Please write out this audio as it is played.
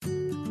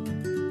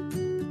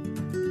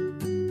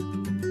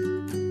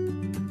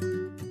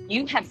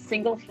You have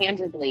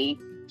single-handedly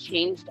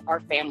changed our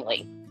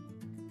family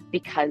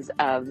because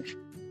of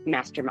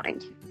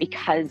Mastermind,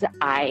 because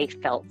I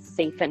felt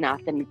safe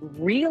enough and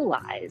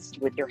realized,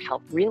 with your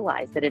help,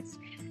 that it's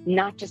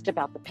not just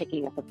about the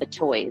picking up of the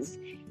toys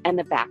and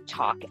the back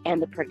talk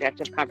and the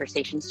productive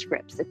conversation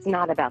scripts. It's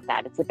not about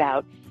that. It's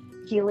about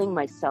healing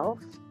myself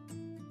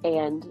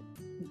and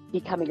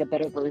becoming a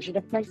better version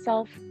of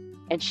myself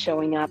and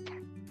showing up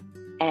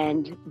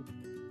and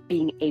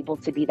being able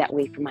to be that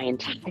way for my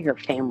entire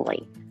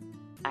family.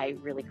 I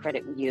really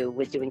credit you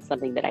with doing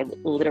something that I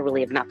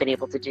literally have not been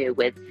able to do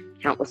with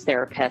countless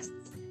therapists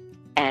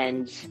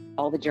and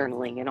all the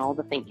journaling and all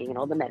the thinking and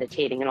all the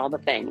meditating and all the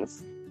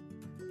things.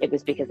 It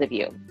was because of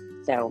you.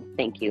 So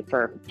thank you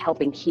for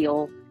helping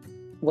heal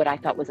what I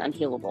thought was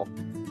unhealable.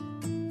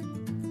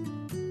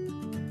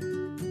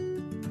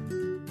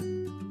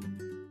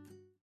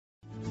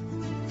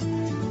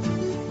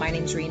 My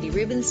name's Randy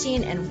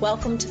Rubenstein, and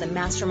welcome to the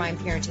Mastermind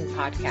Parenting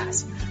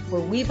Podcast, where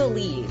we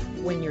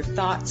believe when your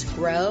thoughts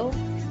grow,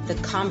 the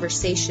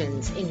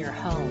conversations in your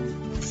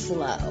home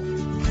flow.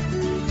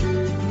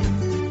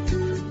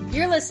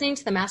 You're listening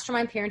to the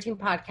Mastermind Parenting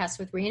Podcast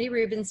with Randy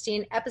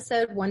Rubenstein,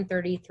 episode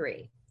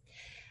 133.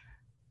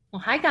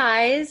 Well, hi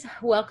guys.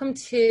 Welcome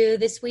to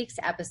this week's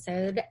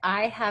episode.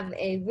 I have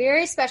a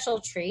very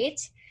special treat.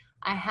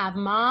 I have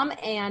mom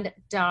and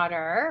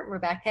daughter,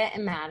 Rebecca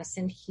and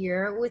Madison,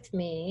 here with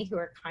me, who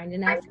are kind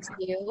enough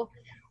to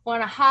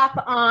want to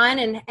hop on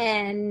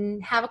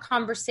and have a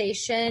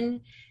conversation.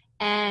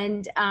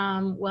 And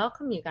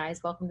welcome, you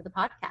guys. Welcome to the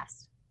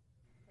podcast.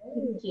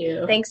 Thank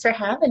you. Thanks for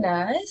having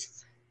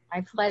us.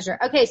 My pleasure.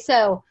 Okay,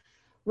 so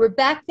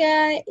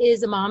Rebecca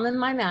is a mom in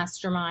my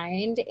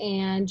mastermind,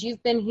 and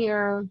you've been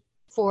here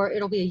for,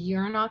 it'll be a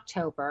year in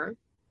October.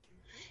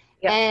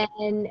 Yep.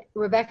 And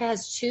Rebecca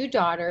has two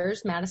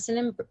daughters, Madison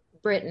and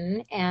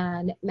Britton.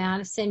 And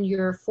Madison,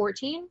 you're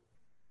 14?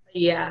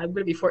 Yeah, I'm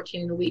going to be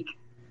 14 in a week.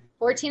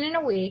 14 in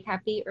a week.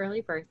 Happy early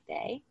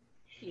birthday.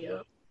 Thank you.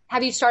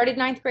 Have you started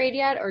ninth grade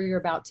yet, or you're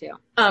about to?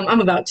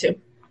 I'm about to.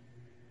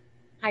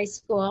 High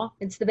school.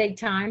 It's the big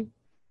time.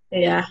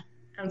 Yeah,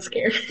 I'm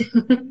scared.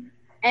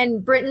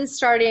 And Britton's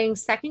starting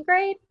second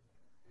grade?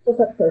 She's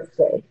in first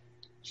grade.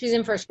 She's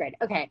in first grade.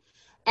 Okay.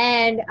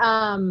 And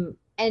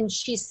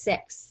she's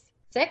 6.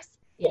 6?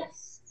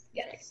 Yes.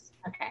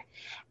 Okay.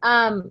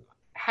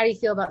 How do you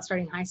feel about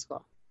starting high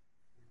school?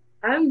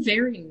 I'm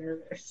very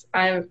nervous.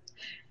 I'm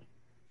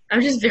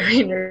just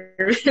very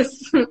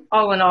nervous,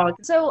 all in all.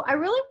 So I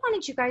really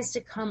wanted you guys to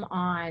come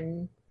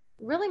on,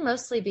 really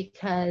mostly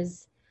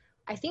because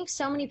I think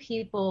so many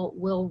people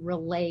will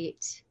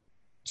relate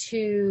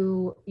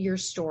to your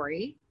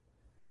story.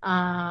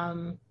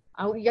 Y'all,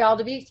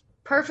 to be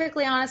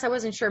perfectly honest, I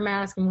wasn't sure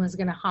Madison was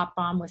going to hop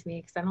on with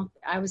me because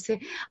I was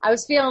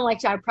feeling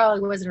like I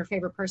probably wasn't her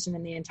favorite person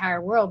in the entire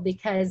world,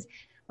 because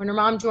when her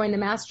mom joined the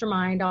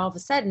mastermind, all of a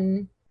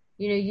sudden,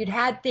 you'd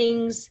had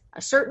things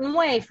a certain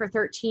way for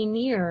 13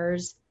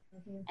 years.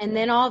 Mm-hmm. And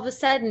then all of a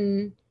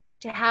sudden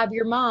to have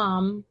your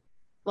mom,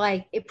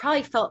 like, it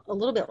probably felt a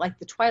little bit like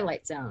the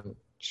Twilight Zone.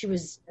 She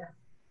was,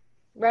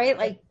 right?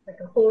 Like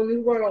a whole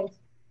new world.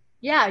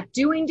 Yeah,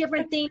 doing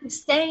different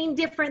things, saying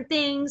different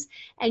things,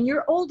 and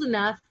you're old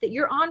enough that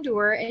you're onto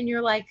her and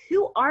you're like,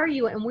 who are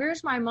you and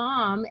where's my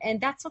mom? And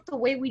that's not the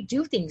way we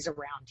do things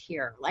around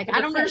here. Like, I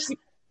don't know.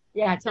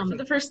 Yeah, tell me. For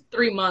the first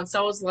 3 months,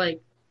 I was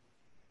like,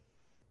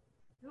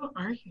 who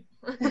are you?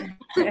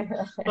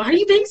 Why are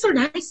you being so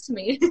nice to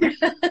me? But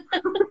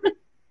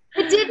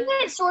didn't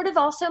it sort of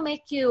also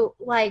make you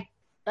like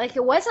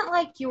it wasn't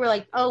like you were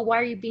like, oh, why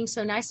are you being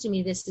so nice to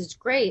me? This is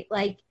great.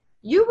 Like,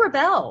 you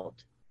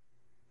rebelled.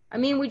 I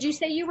mean, would you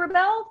say you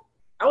rebelled?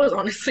 I was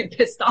honestly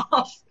pissed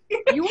off.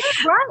 You were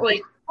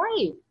right.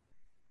 Right.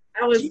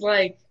 I was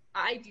like,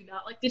 I do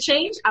not like the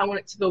change. I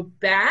want it to go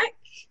back.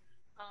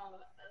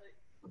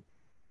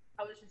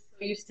 I was just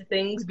so used to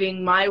things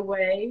being my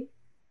way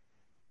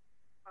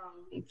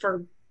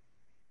for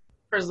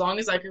as long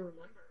as I can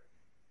remember.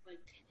 Like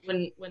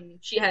when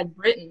she had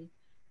Britton,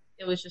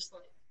 it was just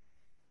like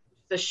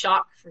a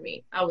shock for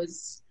me. I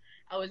was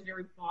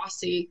very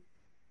bossy,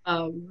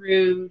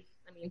 rude.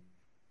 I mean,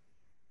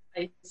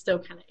 I still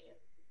kind of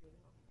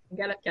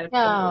am. Gotta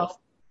no,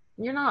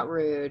 you're not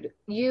rude.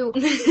 You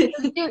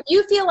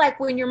feel like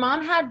when your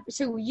mom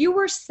so you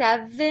were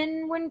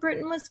 7 when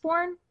Britton was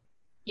born?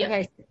 Yeah.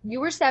 Okay, you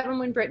were 7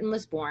 when Britton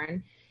was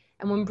born.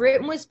 And when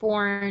Britton was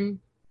born,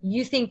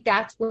 you think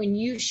that's when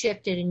you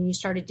shifted and you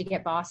started to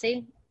get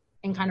bossy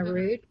and kind of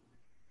rude?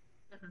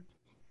 Mm-hmm.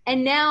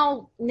 And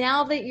now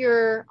that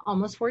you're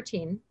almost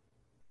 14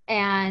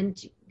 and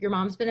your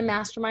mom's been a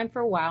mastermind for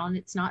a while and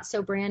it's not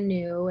so brand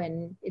new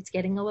and it's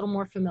getting a little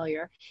more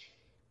familiar,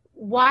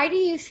 why do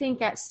you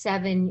think at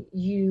 7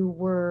 you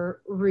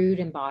were rude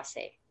and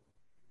bossy?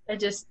 I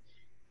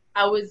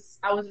was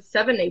a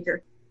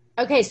 7-ager.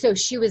 Okay, so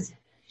she was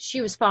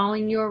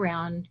following you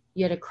around.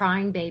 You had a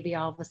crying baby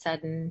all of a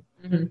sudden.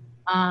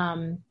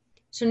 Mm-hmm.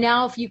 So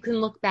now if you can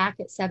look back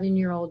at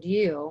 7-year-old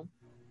you,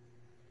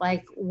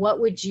 like what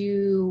would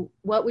you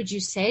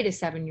say to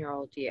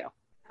 7-year-old you?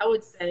 I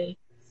would say,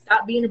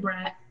 stop being a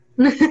brat.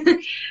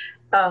 Just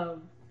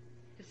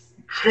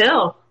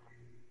chill,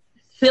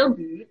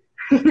 dude.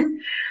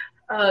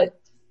 But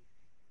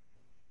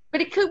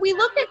could we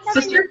look at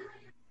Sister?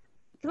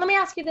 Let me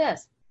ask you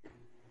this.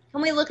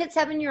 Can we look at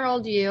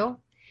 7-year-old you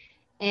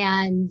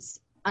and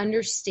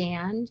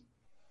understand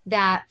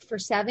that for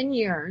 7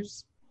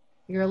 years,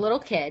 you're a little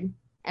kid,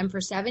 and for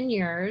 7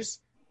 years,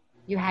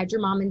 you had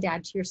your mom and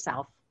dad to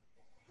yourself,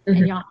 and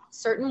you had a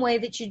certain way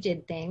that you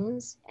did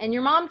things, and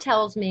your mom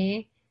tells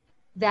me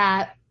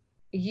that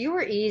you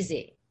were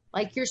easy.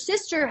 Like your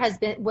sister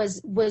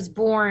was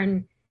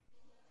born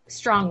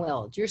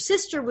strong-willed. Your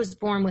sister was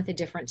born with a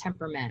different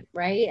temperament,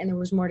 right? And there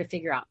was more to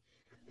figure out.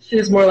 She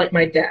was more like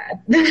my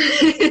dad.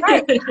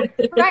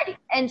 Right.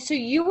 And so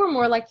you were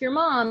more like your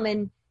mom.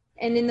 And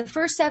in the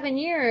first 7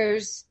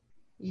 years,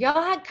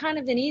 y'all had kind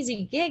of an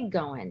easy gig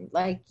going.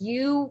 Like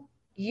you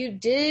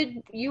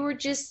were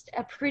just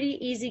a pretty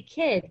easy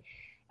kid.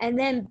 And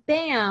then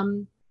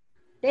bam,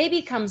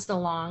 baby comes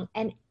along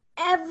and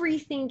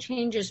everything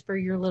changes for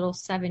your little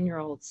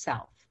 7-year-old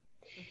self.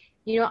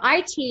 You know,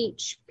 I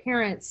teach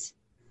parents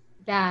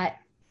that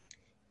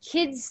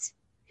kids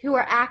who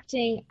are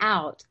acting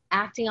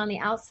on the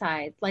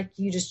outside, like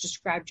you just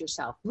described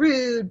yourself,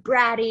 rude,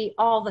 bratty,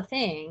 all the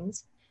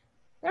things,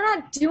 they're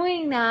not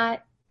doing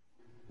that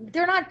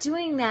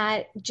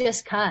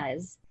just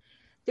because.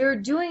 They're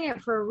doing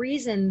it for a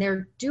reason.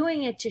 They're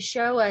doing it to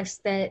show us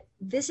that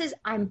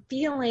I'm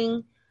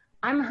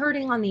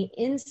hurting on the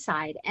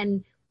inside.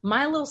 And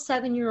my little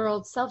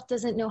 7-year-old self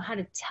doesn't know how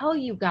to tell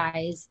you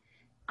guys,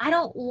 I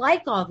don't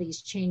like all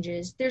these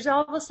changes. There's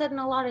all of a sudden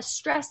a lot of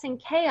stress and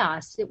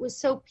chaos. It was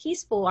so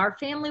peaceful. Our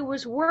family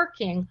was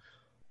working.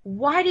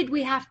 Why did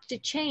we have to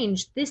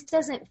change? This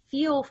doesn't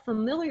feel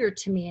familiar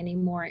to me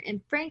anymore. And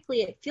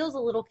frankly, it feels a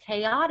little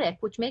chaotic,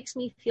 which makes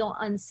me feel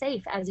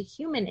unsafe as a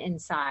human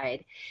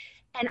inside.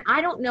 And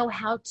I don't know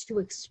how to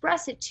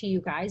express it to you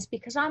guys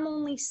because I'm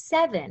only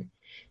 7.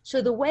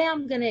 So the way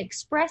I'm going to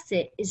express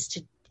it is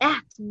to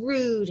act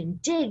rude and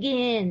dig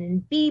in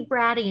and be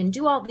bratty and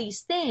do all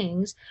these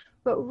things.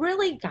 But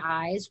really,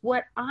 guys,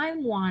 what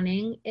I'm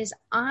wanting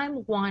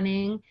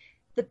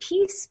the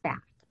peace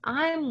back.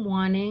 I'm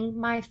wanting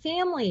my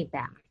family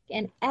back.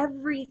 And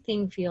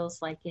everything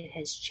feels like it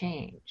has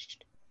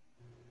changed.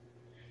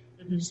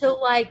 Mm-hmm. So,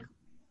 like,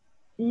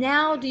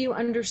 now do you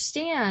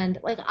understand?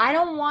 Like, I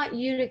don't want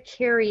you to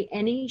carry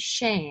any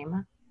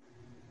shame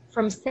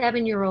from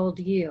 7-year-old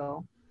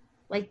you.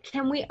 Like,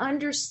 can we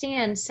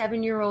understand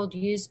 7-year-old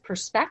you's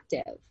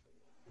perspective?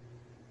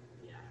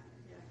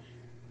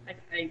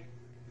 Yeah.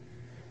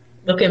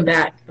 Looking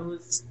back, I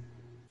was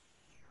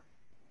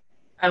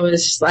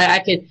like, I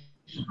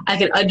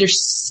could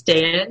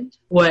understand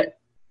what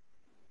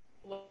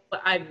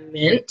I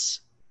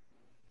meant,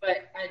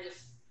 but I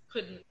just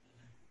couldn't.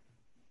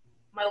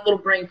 My little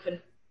brain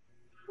couldn't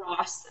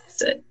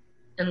process it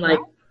and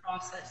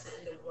process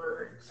it into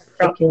words.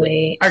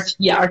 Articulate.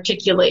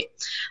 Articulate.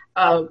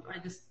 I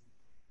just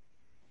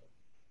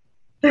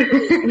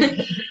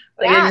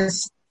I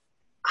just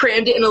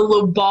crammed it in a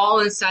little ball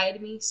inside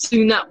of me.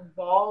 Soon that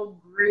ball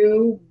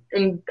grew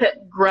and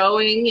kept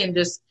growing, and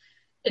it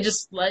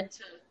just led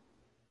to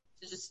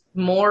just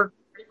more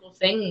critical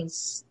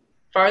things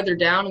farther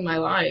down in my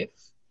life.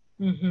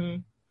 Mm-hmm.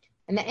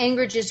 And the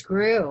anger just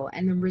grew,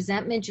 and the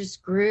resentment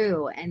just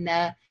grew, and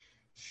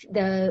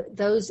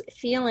those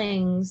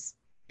feelings,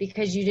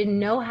 because you didn't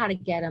know how to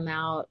get them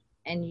out,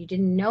 and you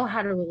didn't know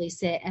how to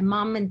release it, and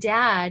mom and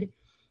dad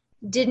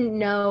didn't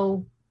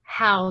know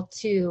how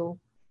to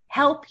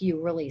help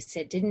you release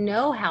it, didn't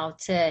know how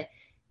to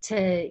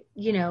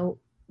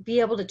be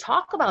able to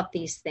talk about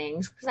these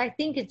things. Because I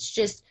think it's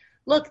just,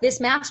 look, this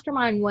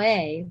mastermind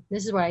way,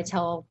 this is what I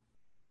tell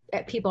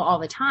people all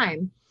the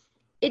time,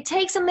 it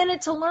takes a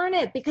minute to learn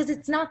it because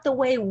it's not the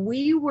way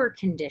we were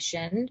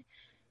conditioned.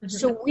 Mm-hmm.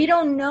 So we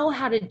don't know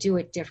how to do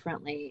it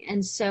differently.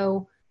 And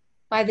so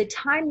by the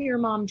time your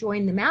mom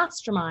joined the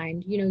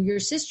mastermind, your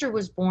sister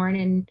was born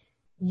and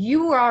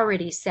you were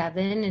already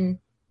 7, and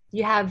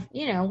you have,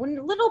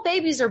 when little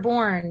babies are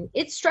born,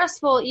 it's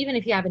stressful even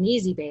if you have an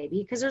easy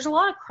baby because there's a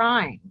lot of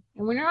crying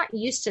and we're not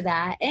used to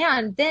that.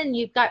 And then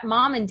you've got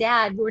mom and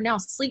dad who are now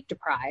sleep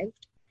deprived.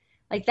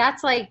 Like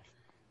that's like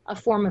a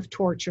form of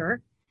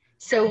torture.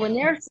 So when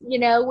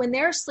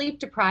they're sleep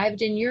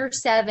deprived and you're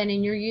 7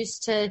 and you're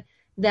used to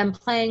them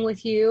playing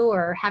with you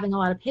or having a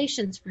lot of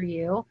patience for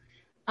you,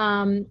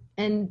 and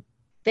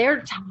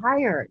they're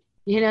tired,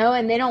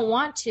 and they don't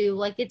want to,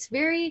 like, it's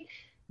very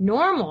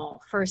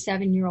normal for a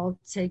 7-year-old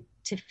to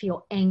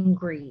feel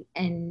angry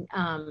and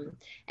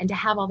to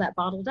have all that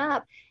bottled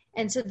up.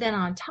 And so then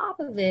on top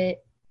of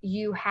it,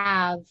 you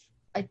have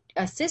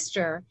a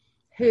sister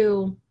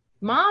who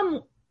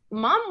mom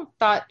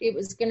thought she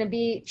was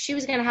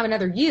going to have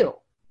another you.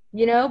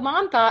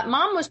 Mom thought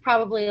mom was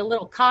probably a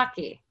little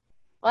cocky.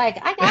 Like,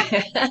 I got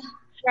this,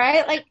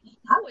 right? Like,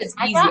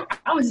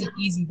 I was an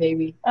easy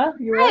baby. Oh,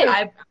 you're right.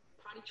 I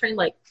potty trained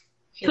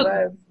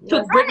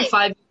took Britain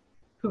 5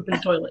 poop in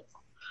the toilet.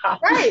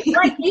 Right.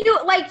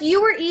 Like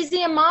you were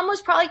easy, and mom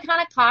was probably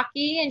kind of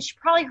cocky, and she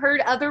probably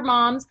heard other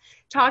moms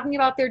talking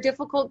about their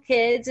difficult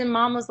kids, and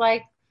mom was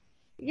like,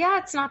 yeah,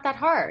 it's not that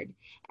hard.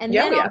 And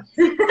then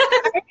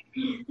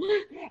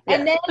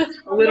and then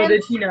little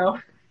did she know.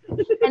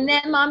 and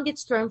then mom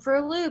gets thrown for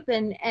a loop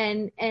and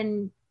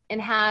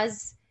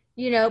has,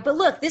 but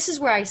look, this is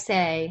where I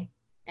say,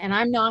 and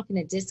I'm not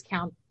going to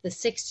discount the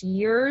 6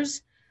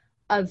 years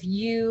of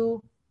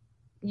you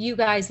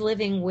guys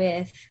living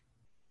with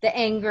the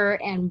anger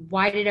and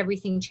why did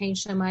everything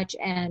change so much,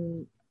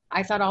 and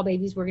I thought all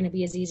babies were going to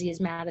be as easy as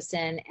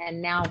Madison,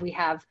 and now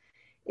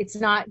it's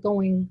not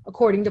going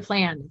according to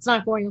plan. It's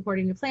not going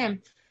according to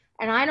plan.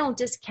 And I don't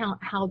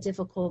discount how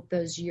difficult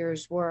those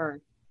years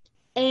were.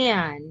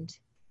 And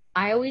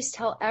I always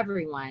tell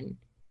everyone,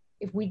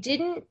 if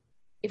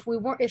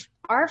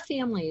our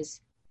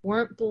families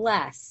weren't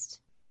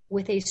blessed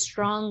with a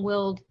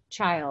strong-willed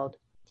child,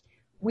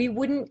 we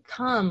wouldn't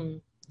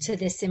come to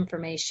this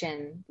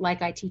information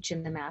like I teach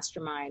in the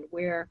mastermind,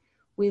 where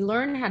we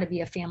learn how to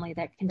be a family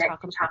that can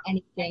talk about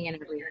anything and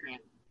everything.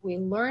 We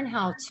learn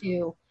how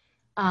to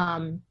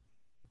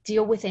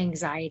deal with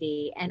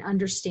anxiety and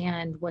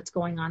understand what's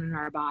going on in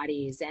our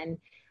bodies, and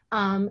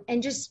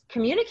just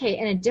communicate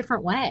in a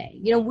different way.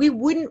 We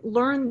wouldn't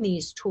learn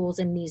these tools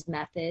and these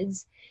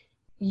methods.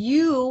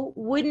 You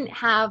wouldn't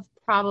have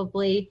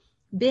probably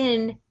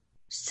been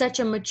such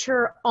a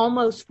mature,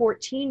 almost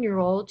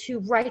 14-year-old who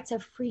writes a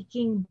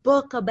freaking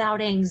book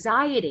about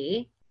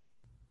anxiety.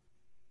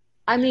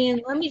 I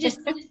mean, let me just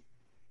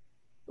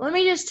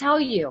tell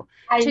you.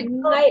 I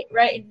might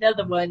write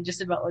another one just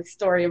about like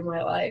story of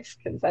my life,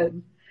 because I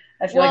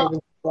feel like I've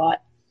been a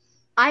lot.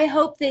 I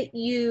hope that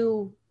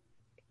you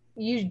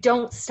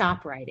don't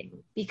stop writing,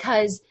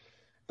 because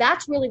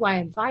that's really why I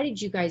invited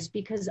you guys,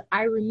 because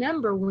I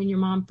remember when your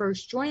mom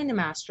first joined the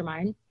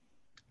mastermind,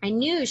 I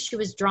knew she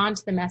was drawn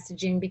to the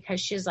messaging because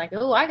she was like,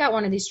 oh, I got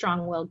one of these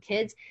strong-willed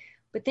kids.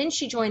 But then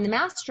she joined the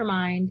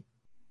mastermind,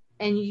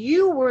 and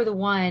you were the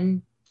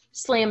one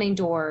slamming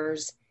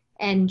doors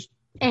and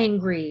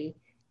angry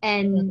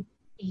and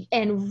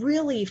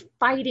really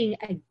fighting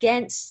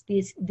against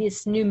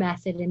this new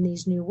method and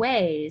these new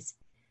ways.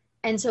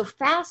 And so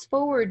fast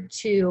forward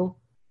to,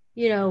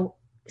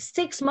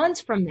 6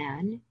 months from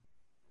then,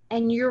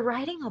 and you're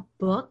writing a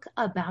book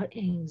about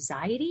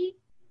anxiety.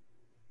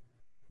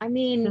 I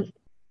mean,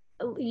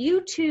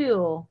 you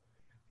two,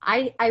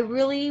 I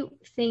really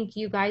think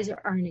you guys are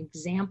an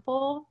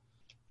example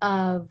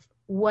of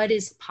what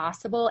is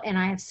possible. And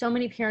I have so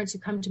many parents who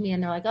come to me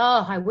and they're like,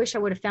 oh, I wish I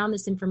would have found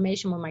this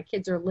information when my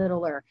kids are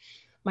little, or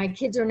my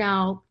kids are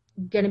now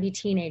going to be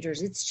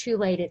teenagers. It's too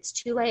late. It's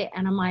too late.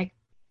 And I'm like,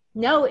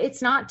 no,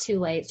 it's not too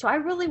late. So I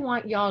really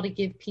want y'all to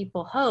give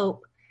people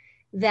hope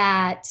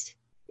that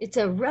it's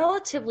a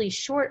relatively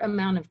short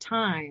amount of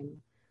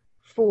time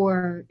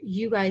for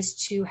you guys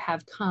to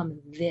have come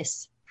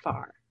this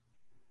far.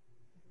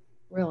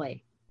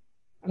 Really.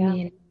 I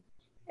mean,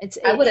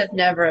 I would have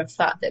never have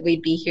thought that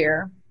we'd be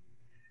here.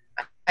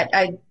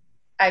 I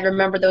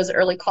remember those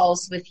early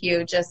calls with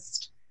you,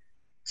 just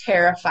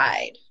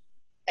terrified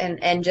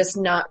and just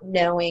not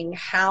knowing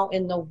how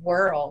in the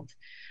world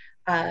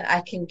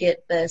I can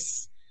get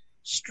this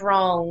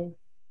strong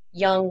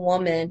young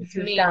woman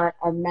who's got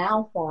a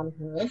mouth on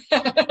her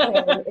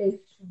and is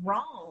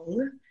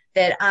strong,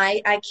 that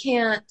I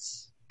can't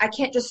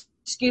just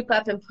scoop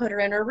up and put her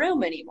in her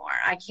room anymore.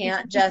 I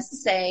can't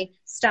just say,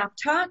 stop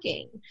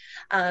talking.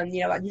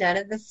 None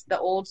of the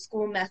old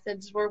school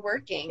methods were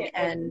working.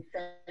 And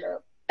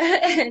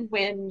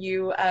when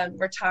you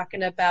were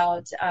talking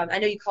about, I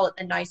know you call it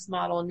the NICE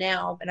model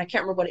now, but I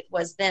can't remember what it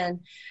was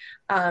then,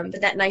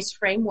 but that NICE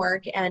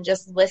framework and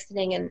just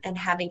listening and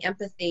having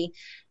empathy,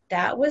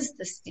 that was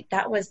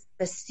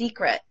the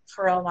secret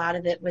for a lot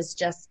of it, was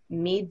just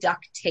me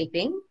duct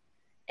taping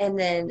and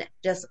then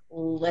just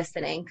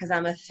listening, because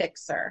I'm a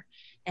fixer.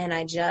 And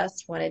I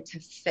just wanted to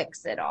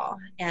fix it all.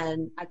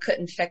 And I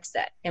couldn't fix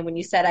it. And when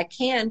you said I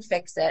can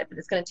fix it, but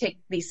it's going to take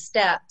these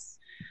steps,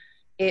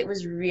 it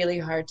was really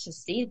hard to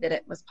see that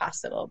it was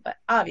possible. But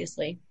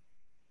obviously,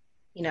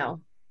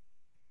 I'm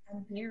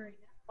here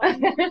right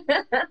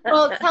now.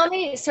 Well, tell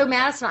me, so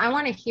Madison, I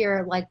want to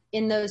hear, like,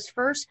 in those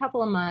first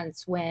couple of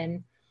months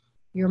when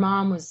your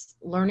mom was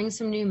learning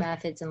some new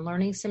methods and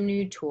learning some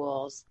new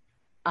tools,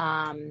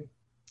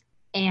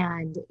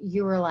 and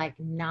you were like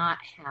not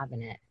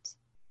having it.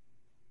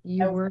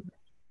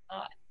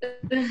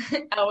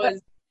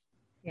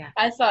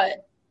 I thought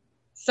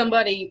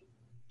somebody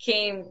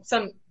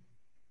some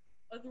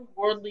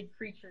otherworldly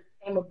creature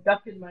came,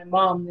 abducted my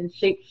mom, and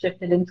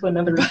shape-shifted into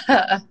another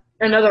Rebecca.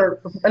 And I was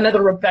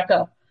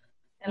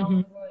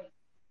like,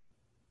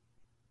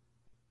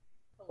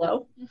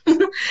 hello?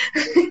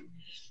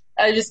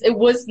 It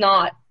was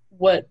not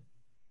what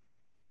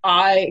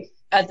I,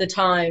 at the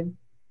time,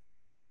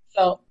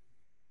 felt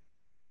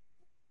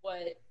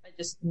what I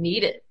just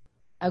needed.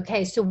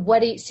 Okay, so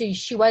so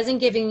she wasn't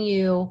giving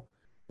you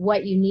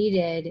what you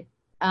needed.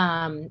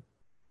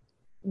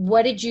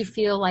 What did you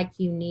feel like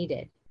you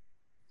needed?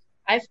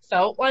 I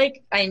felt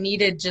like I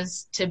needed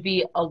just to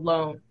be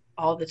alone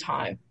all the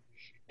time,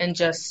 and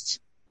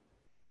just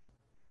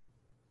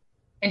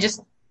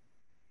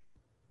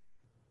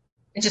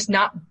and just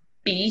not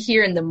be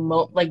here in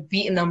the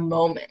be in the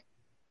moment.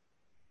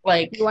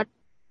 Like,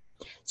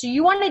 so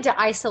you wanted to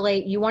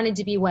isolate. You wanted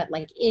to be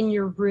like in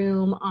your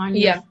room on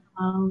your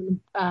phone,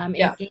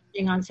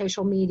 engaging on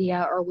social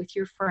media or with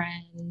your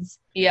friends.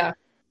 Yeah.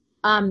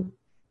 And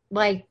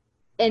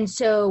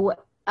so,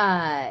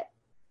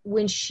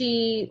 when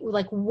she,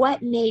 like,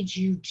 what made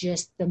you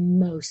just the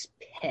most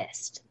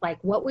pissed?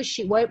 Like, what was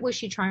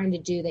she trying to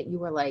do that you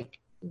were like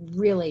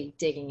really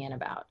digging in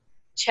about?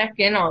 Check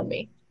in on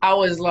me. I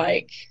was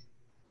like,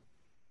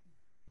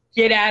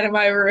 get out of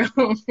my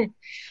room.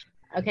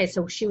 Okay,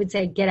 so she would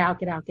say, get out,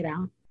 get out, get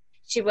out.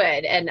 She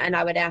would. And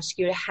I would ask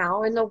you,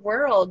 how in the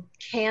world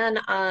can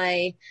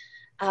I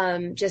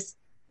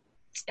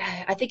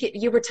I think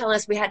you were telling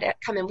us we had to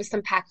come in with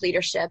some pack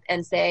leadership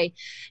and say,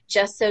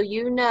 just so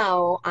you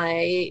know,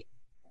 I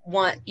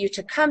want you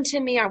to come to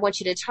me. I want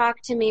you to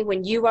talk to me.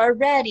 When you are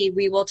ready,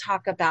 we will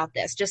talk about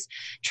this. Just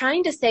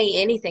trying to say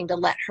anything to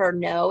let her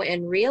know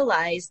and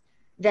realize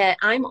that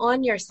I'm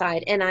on your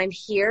side and I'm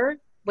here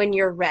when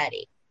you're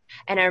ready.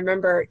 And I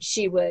remember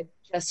she would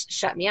just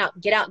shut me out.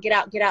 Get out, get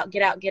out, get out,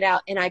 get out, get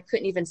out. And I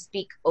couldn't even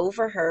speak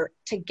over her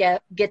to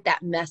get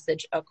that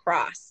message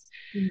across.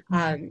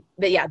 Mm-hmm.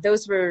 But yeah,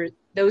 those were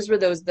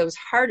those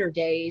harder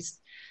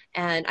days.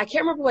 And I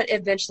can't remember what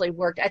eventually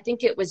worked. I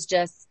think it was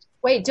just.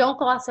 Wait, don't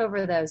gloss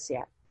over those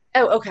yet.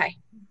 Oh, okay.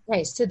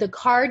 Okay, so the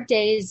card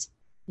days,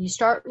 you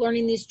start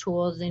learning these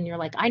tools and you're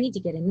like, I need to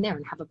get in there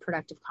and have a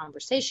productive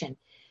conversation.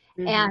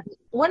 Mm-hmm. And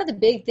one of the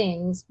big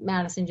things,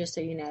 Madison, just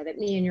so you know, that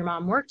me and your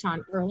mom worked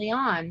on early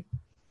on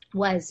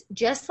was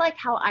just like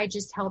how I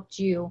just helped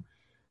you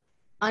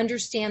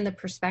understand the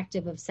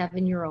perspective of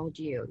 7-year-old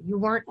you. You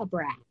weren't a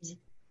brat.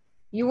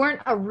 You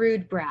weren't a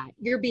rude brat.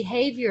 Your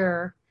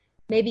behavior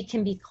maybe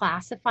can be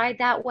classified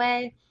that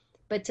way,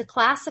 but to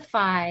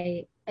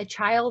classify a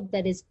child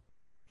that is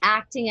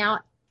acting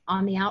out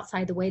on the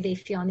outside the way they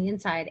feel on the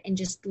inside and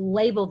just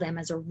label them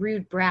as a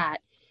rude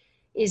brat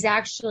is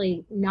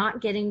actually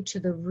not getting to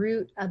the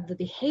root of the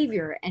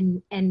behavior.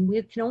 And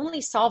we can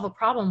only solve a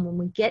problem when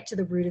we get to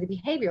the root of the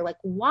behavior. Like,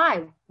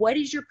 why? What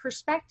is your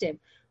perspective?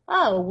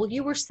 Oh, well,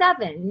 you were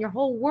 7 and your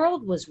whole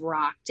world was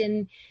rocked.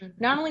 And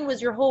not only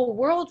was your whole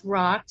world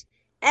rocked,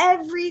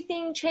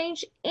 everything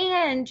changed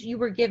and you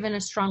were given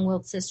a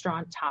strong-willed sister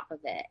on top of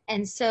it.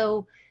 And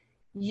so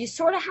you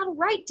sort of had a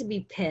right to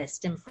be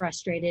pissed and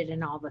frustrated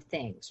and all the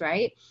things,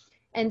 right?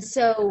 And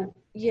so,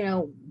 you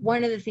know,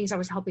 one of the things I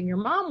was helping your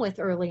mom with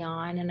early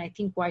on, and I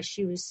think why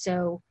she was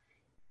so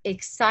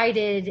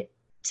excited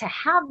to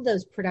have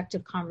those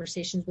productive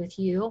conversations with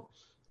you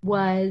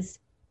was,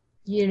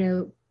 you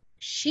know,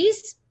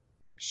 she's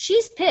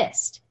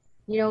pissed.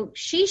 You know,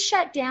 she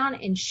shut down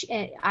and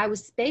I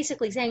was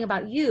basically saying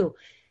about you,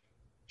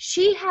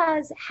 she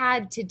has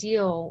had to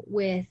deal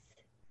with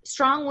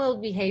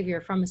strong-willed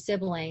behavior from a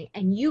sibling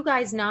and you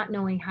guys not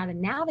knowing how to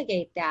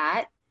navigate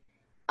that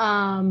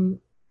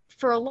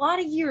for a lot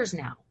of years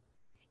now.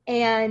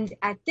 And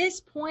at this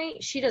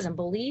point, she doesn't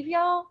believe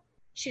y'all.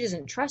 She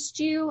doesn't trust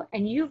you.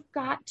 And you've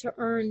got to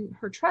earn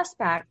her trust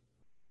back.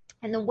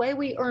 And the way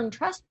we earn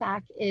trust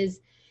back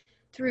is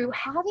through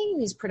having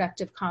these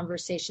productive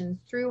conversations,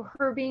 through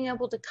her being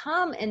able to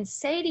come and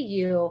say to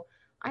you,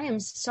 I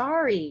am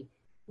sorry.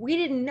 We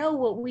didn't know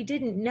what we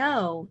didn't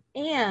know.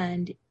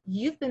 And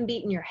you've been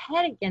beating your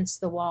head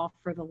against the wall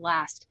for the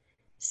last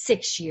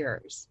 6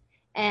 years.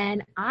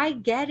 And I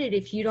get it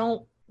if you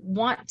don't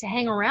want to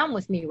hang around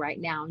with me right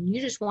now and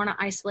you just want to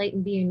isolate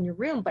and be in your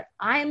room, but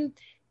I'm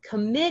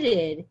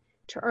committed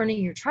to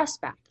earning your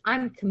trust back.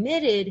 I'm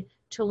committed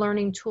to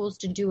learning tools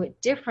to do it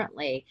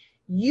differently.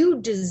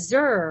 You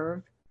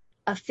deserve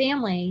a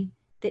family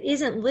that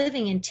isn't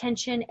living in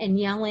tension and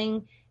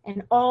yelling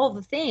and all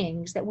the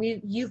things that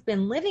you've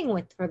been living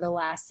with for the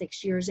last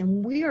 6 years.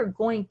 And we are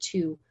going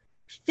to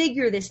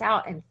figure this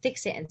out and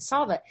fix it and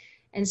solve it.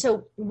 And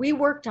so we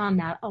worked on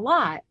that a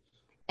lot.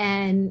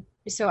 And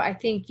so I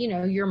think, you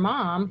know, your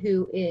mom,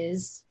 who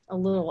is a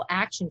little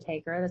action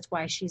taker, that's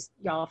why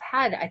y'all have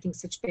had, I think,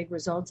 such big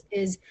results,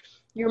 is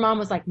your mom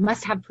was like,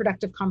 must have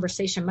productive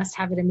conversation, must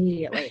have it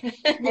immediately.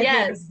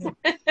 Yes.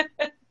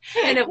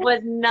 And it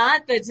was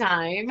not the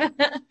time,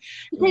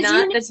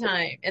 the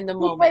time in the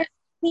moment.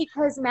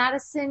 Because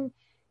Madison,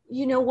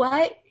 you know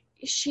what?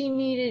 She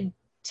needed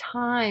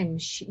time.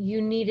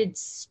 You needed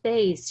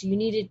space. You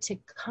needed to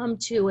come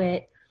to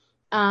it.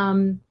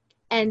 And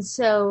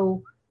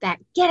so that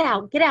get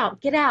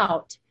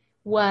out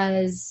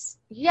was,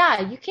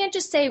 yeah, you can't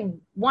just say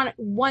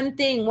one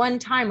thing one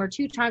time or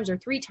 2 times or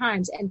 3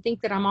 times and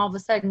think that I'm all of a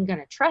sudden going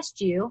to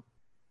trust you.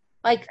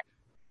 Like,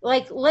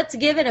 let's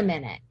give it a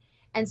minute.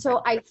 And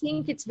so I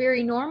think it's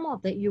very normal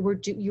that you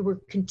were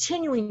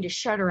continuing to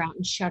shut her out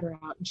and shut her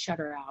out and shut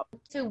her out.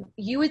 So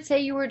you would say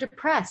you were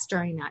depressed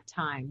during that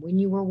time when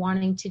you were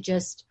wanting to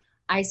just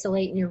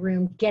isolate in your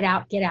room, get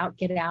out,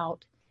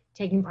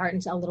 taking part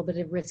in a little bit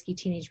of risky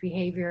teenage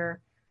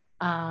behavior.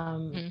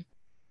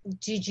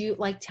 Did you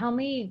tell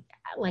me,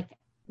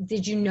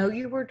 did you know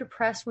you were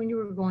depressed when you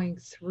were going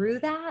through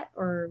that,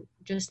 or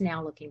just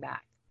now looking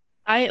back?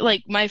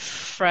 My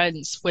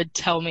friends would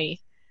tell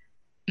me,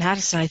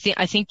 Madison,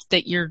 I think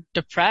that you're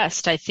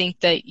depressed. I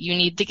think that you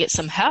need to get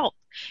some help.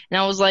 And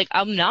I was like,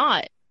 I'm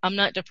not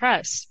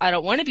depressed. I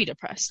don't want to be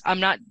depressed. I'm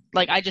not,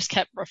 like, I just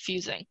kept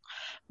refusing.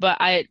 But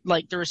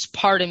there was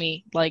part of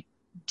me, like,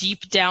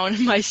 deep down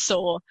in my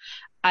soul,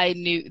 I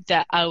knew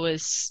that I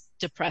was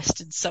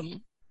depressed in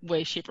some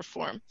way, shape, or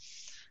form.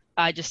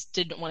 I just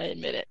didn't want to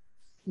admit it.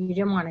 You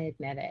didn't want to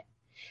admit it.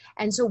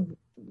 And so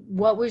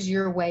what was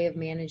your way of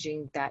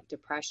managing that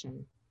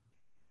depression?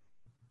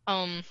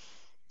 I'm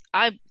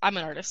an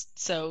artist,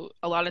 so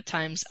a lot of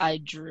times I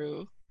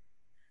drew.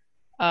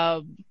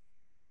 I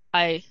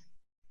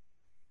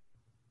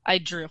I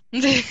drew.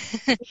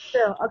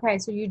 So, okay,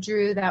 so you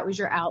drew, that was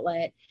your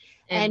outlet.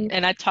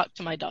 And I talked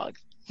to my dog.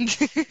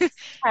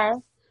 Okay.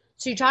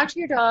 So you talked to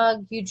your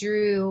dog, you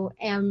drew,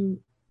 and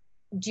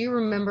do you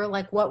remember,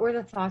 like, what were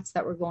the thoughts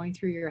that were going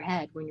through your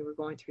head when you were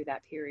going through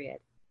that period?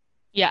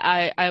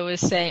 Yeah, I was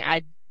saying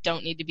I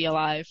don't need to be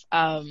alive.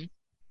 I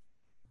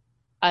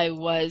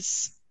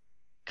was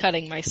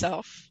cutting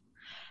myself.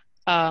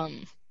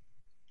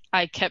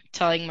 I kept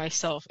telling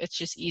myself it's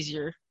just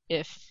easier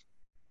if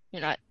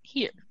you're not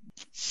here.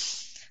 I'm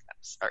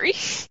sorry.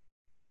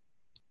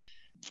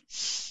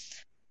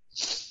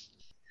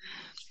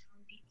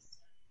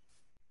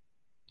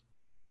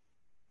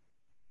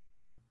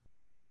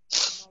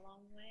 A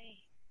long way.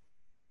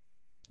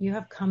 You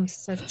have come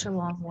such a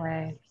long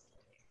way.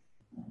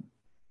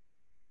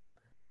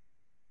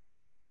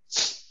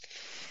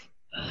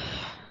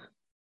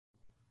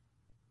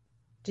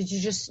 Did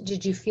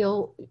you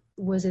feel,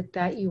 was it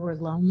that you were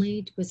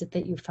lonely? Was it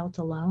that you felt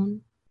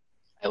alone?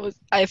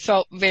 I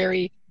felt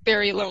very,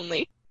 very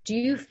lonely. Do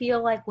you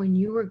feel like when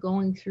you were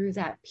going through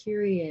that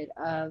period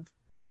of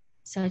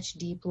such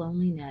deep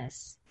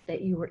loneliness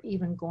that you were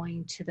even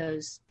going to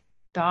those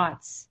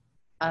thoughts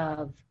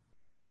of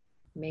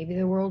maybe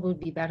the world would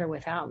be better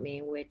without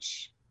me,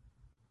 which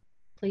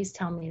please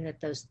tell me that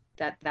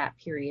that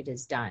period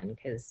is done,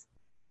 because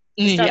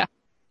Yeah.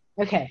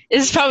 Okay.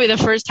 This is probably the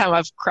first time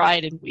I've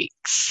cried in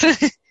weeks.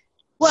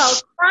 Well,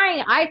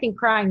 I think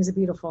crying is a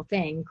beautiful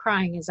thing.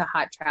 Crying is a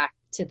hot track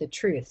to the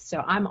truth.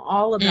 So I'm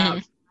all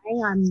about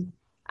crying.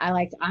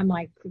 I'm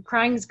like,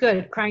 crying's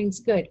good.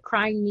 Crying's good.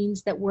 Crying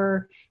means that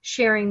we're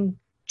sharing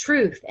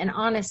truth and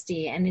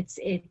honesty, and it's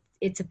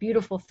a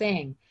beautiful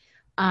thing.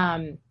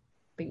 But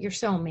you're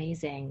so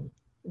amazing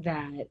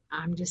that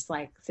I'm just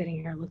like sitting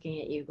here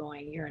looking at you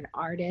going, you're an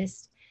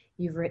artist.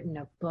 You've written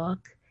a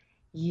book.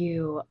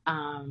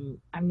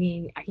 I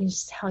mean, I can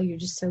just tell you're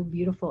just so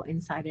beautiful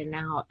inside and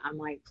out. I'm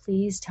like,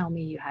 please tell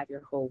me you have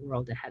your whole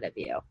world ahead of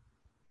you.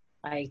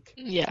 Like,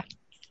 Yeah.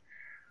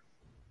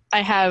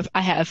 I have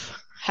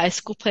high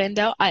school planned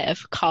out. I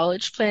have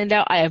college planned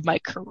out. I have my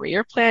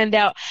career planned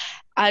out.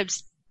 I'm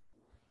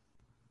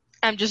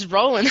just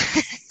rolling.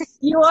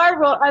 you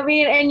are, I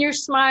mean, and your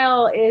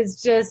smile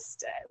is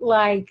just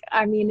like,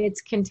 I mean,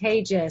 it's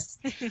contagious.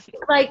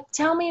 Like,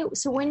 tell me,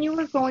 so when you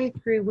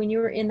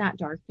were in that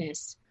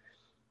darkness,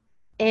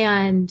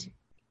 and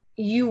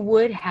you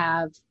would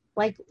have,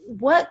 like,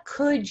 what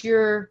could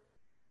you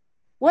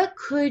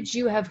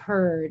have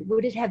heard?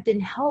 Would it have been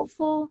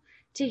helpful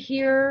to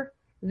hear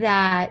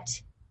that,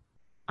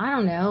 I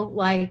don't know,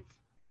 like,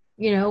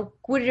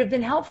 would it have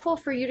been helpful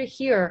for you to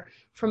hear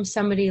from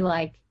somebody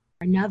like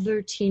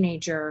another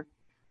teenager,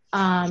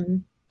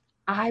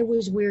 I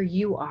was where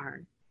you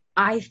are.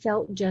 I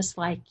felt just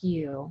like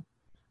you.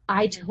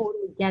 I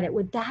totally get it.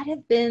 Would that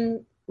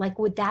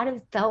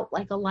have felt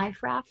like a life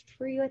raft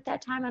for you at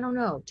that time? I don't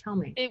know. Tell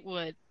me. It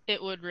would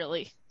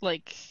really.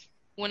 Like,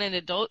 when an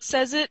adult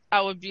says it,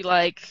 I would be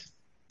like,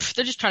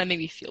 they're just trying to make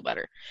me feel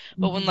better.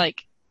 But when,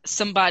 like,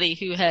 somebody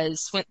who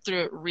has went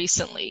through it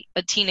recently,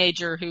 a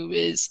teenager who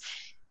is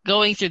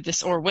going through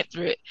this or went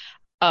through it,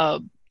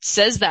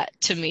 says that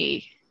to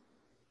me,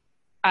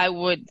 I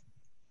would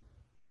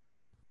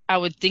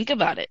think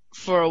about it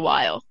for a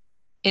while,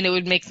 and it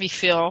would make me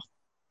feel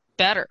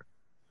better.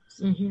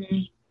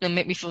 And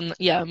make me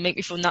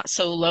feel not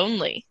so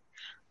lonely.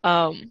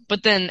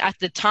 But then at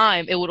the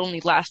time, it would only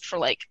last for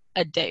like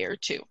a day or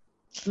two,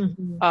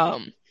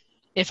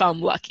 if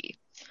I'm lucky.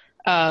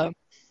 But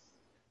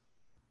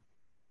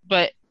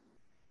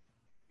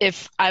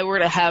if I were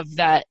to have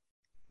that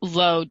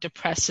low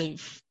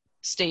depressive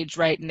stage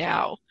right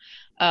now,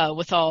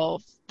 with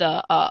all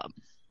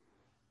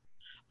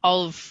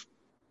of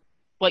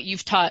what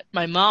you've taught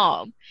my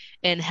mom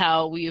and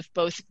how we've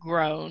both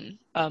grown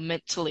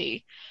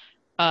mentally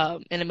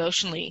and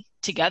emotionally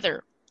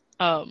together,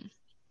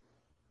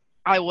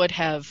 it would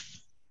have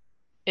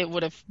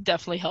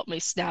definitely helped me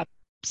snap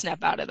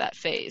out of that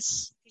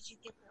phase. Because you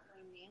get that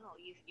way now.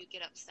 You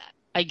get upset.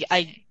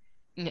 I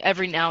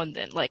every now and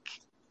then, like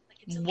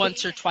it's okay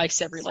once or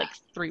twice every like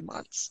 3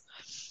 months.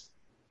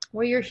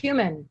 Well, you're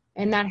human,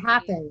 and that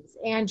happens,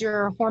 and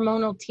you're a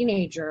hormonal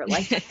teenager.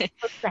 Like, that's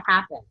supposed to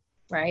happen,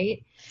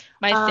 right?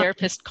 My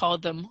therapist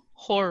called them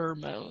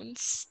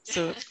hormones.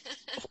 So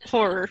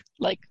horror,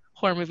 like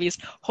horror movies,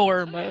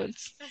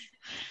 hormones.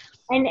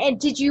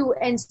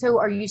 And so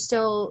are you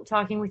still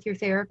talking with your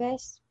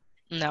therapist?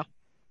 No,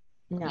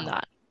 No. I'm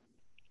not.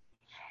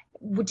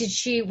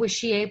 was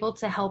she able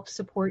to help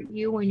support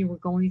you when you were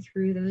going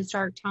through those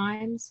dark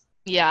times?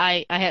 Yeah,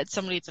 I had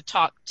somebody to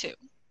talk to,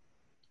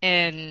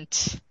 and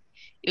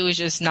it was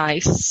just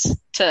nice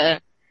to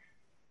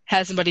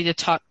have somebody to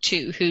talk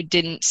to who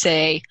didn't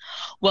say,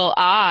 well,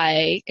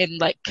 and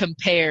like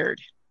compared.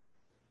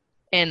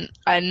 And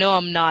I know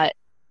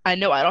I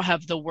don't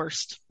have the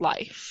worst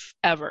life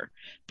ever,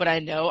 but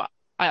I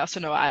also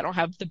know I don't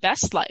have the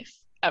best life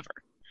ever.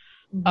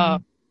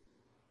 Mm-hmm.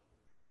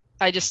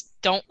 I just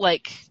don't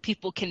like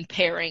people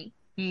comparing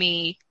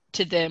me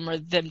to them or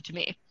them to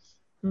me.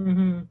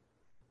 Mm-hmm.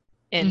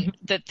 And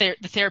the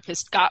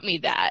therapist got me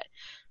that.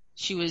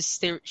 She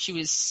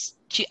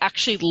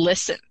actually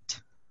listened.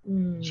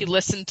 She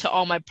listened to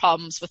all my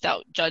problems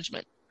without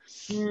judgment.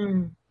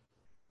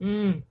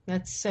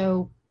 That's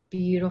so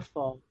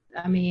beautiful.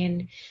 I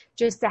mean,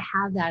 just to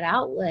have that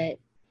outlet,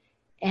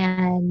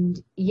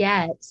 and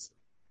yet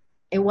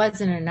it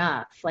wasn't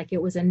enough. Like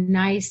it was a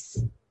nice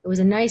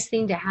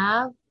thing to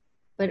have,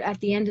 but at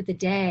the end of the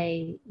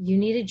day, you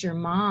needed your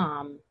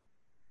mom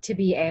to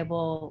be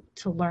able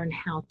to learn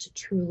how to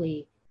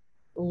truly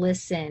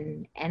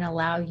listen and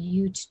allow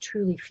you to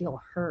truly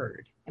feel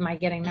heard. Am I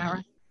getting that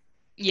right?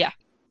 Yeah.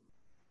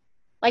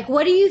 Like,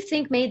 what do you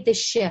think made the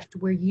shift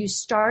where you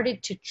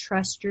started to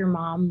trust your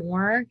mom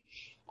more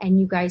and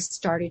you guys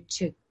started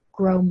to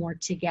grow more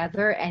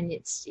together, and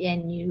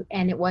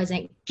it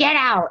wasn't get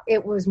out.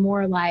 It was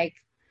more like,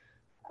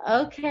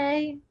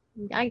 okay,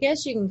 I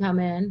guess you can come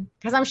in.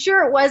 Because I'm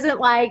sure it wasn't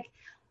like,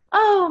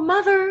 oh,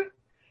 mother,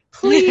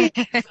 please.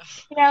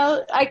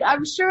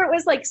 I'm sure it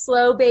was like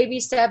slow baby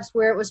steps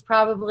where it was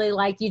probably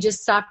like you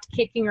just stopped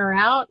kicking her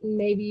out and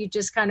maybe you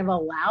just kind of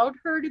allowed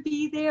her to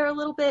be there a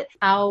little bit.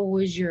 How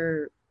was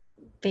your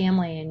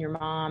family and your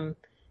mom,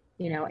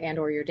 and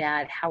or your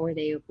dad, how were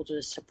they able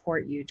to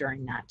support you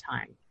during that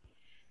time?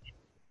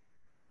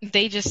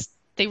 They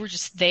were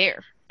just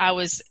there. I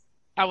was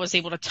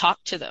able to talk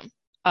to them.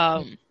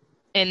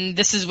 And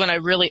this is when I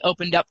really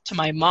opened up to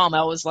my mom.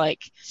 I was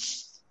like,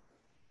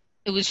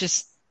 it was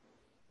just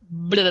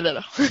blah, blah,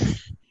 blah.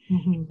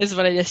 Is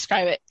what I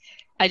describe it.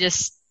 I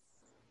just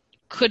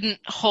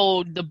couldn't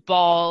hold the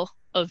ball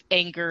of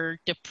anger,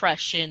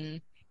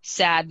 depression,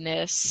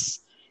 sadness,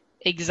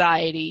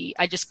 anxiety.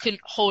 I just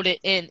couldn't hold it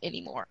in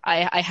anymore.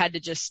 I had to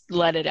just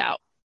let it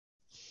out.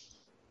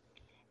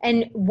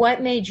 And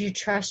what made you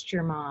trust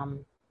your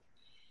mom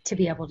to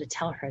be able to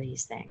tell her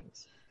these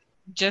things?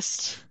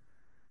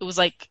 It was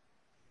like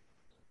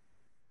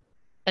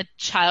a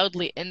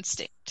childly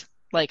instinct.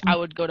 Like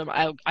I go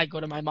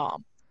to my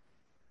mom.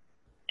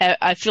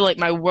 I feel like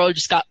my world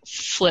just got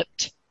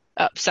flipped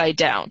upside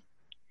down.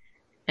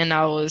 And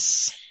I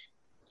was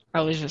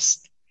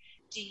just.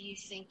 Do you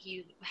think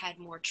you had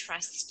more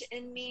trust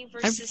in me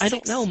versus I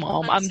don't know,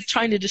 Mom. I'm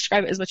trying to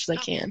describe it as much as I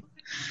can.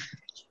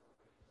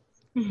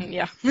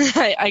 Yeah.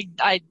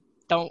 I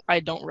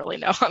don't really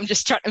know. I'm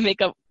just trying to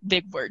make up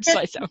big words so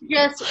I sound.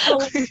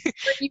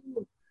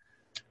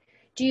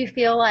 Do you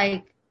feel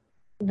like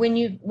when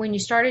you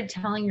started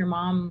telling your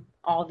mom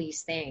all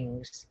these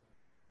things,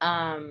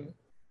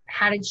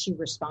 how did she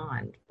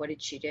respond? What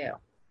did she do?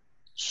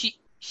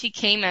 She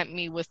came at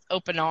me with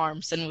open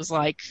arms and was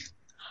like,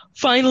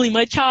 finally,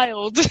 my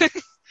child.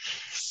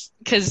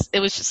 Because it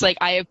was just like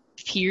I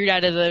appeared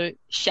out of the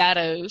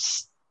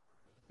shadows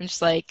and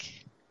just like,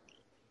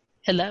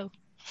 hello.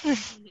 And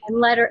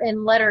let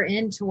her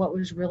into what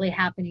was really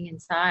happening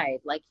inside.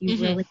 Like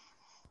you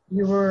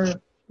were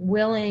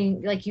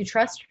willing, like you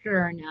trusted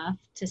her enough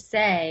to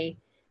say,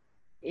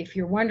 if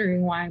you're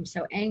wondering why I'm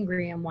so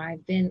angry and why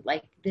I've been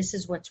like, this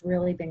is what's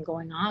really been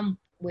going on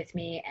with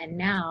me. And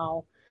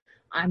now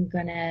I'm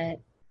going to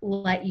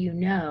let you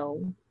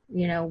know,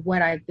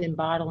 what I've been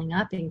bottling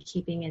up and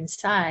keeping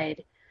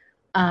inside.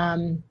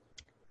 Do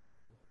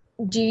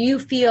you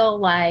feel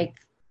like,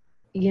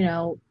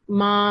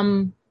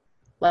 mom,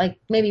 like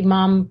maybe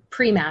mom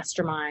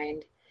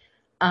pre-mastermind,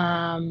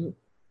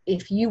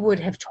 if you would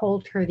have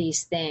told her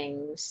these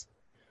things,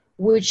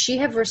 would she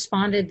have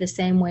responded the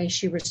same way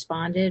she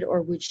responded,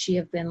 or would she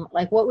have been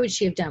like, what would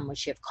she have done? Would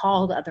she have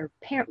called other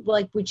parents?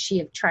 Like, would she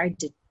have tried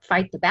to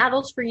fight the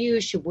battles for you?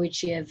 Would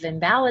she have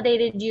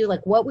invalidated you?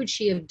 Like, what would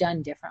she have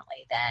done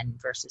differently then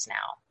versus now?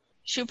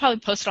 She would probably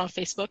post it on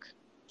Facebook,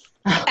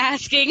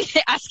 asking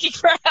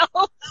for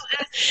help.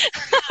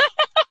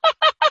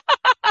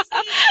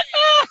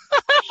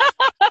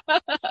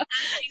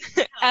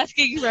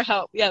 Asking for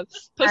help. Yeah,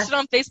 post it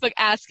on Facebook,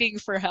 asking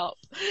for help.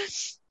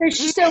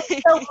 So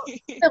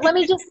let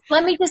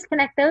me just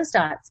connect those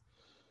dots.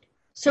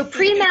 So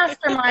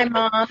pre-mastermind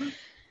mom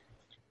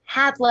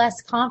had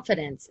less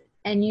confidence,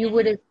 and you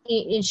would have,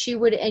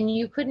 and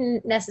you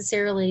couldn't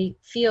necessarily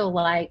feel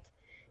like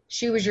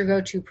she was your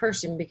go-to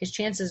person, because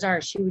chances are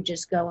she would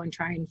just go and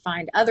try and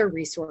find other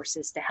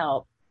resources to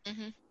help.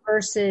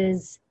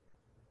 Versus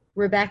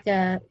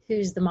Rebecca,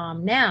 who's the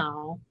mom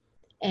now,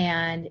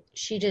 and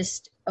she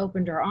just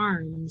opened her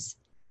arms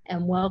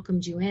and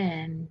welcomed you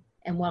in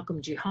and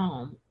welcomed you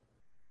home,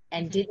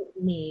 and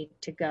didn't need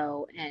to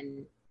go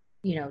and,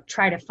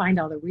 try to find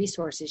all the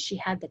resources. She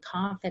had the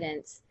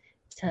confidence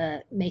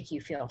to make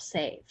you feel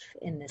safe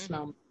in this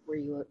moment where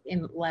you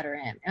let her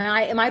in.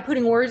 Am I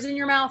putting words in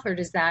your mouth, or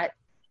does that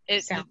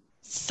sound? It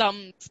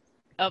sums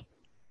up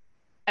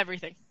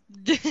everything.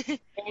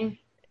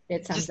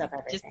 It sums up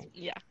everything.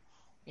 Yeah.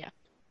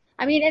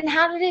 I mean, and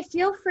how did it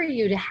feel for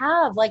you to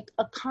have like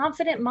a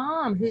confident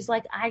mom who's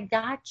like, I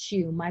got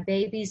you, my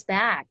baby's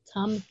back,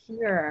 come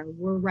here,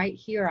 we're right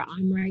here,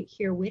 I'm right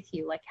here with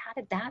you. Like, how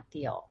did that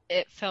feel?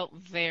 It felt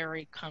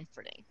very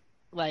comforting.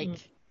 Like,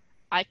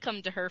 I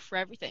come to her for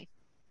everything.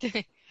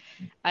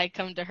 I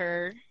come to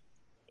her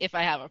if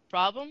I have a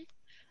problem.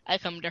 I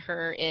come to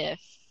her if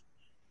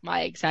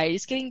my anxiety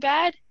is getting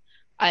bad.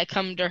 I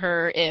come to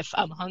her if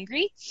I'm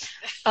hungry.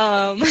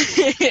 I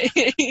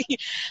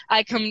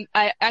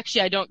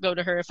don't go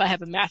to her if I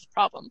have a math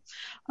problem.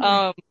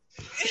 I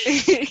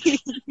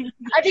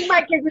think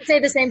my kids would say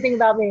the same thing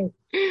about me.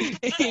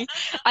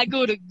 I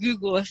go to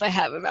Google if I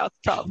have a math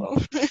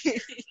problem.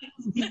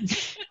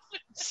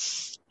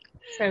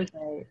 So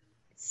great.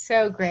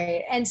 So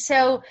great. And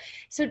so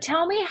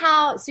tell me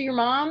so your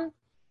mom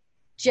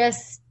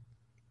just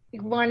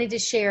wanted to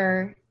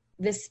share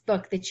this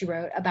book that you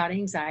wrote about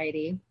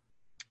anxiety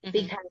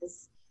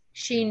because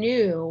she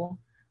knew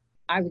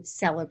I would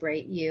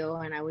celebrate you,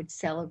 and I would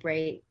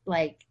celebrate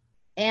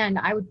and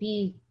I would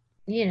be,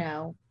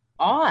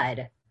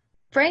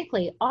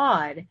 frankly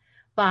awed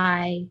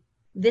by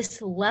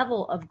this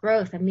level of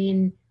growth. I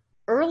mean,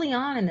 early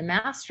on in the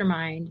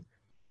mastermind,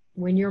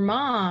 when your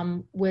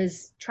mom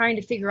was trying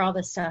to figure all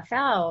this stuff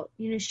out,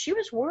 she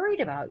was worried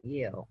about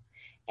you.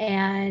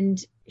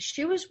 And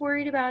she was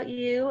worried about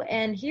you.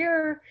 And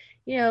here,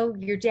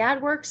 your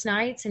dad works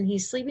nights and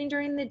he's sleeping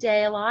during the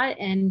day a lot.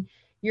 And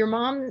your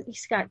mom,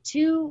 he's got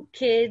two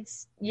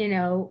kids,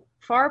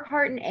 far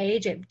apart in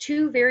age at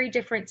two very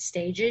different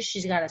stages.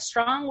 She's got a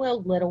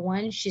strong-willed little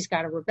one. She's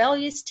got a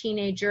rebellious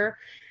teenager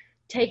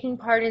taking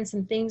part in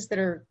some things that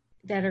are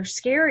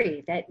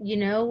scary, that,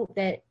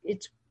 that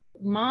it's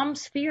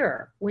mom's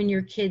fear when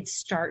your kids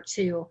start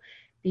to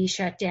be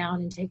shut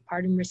down and take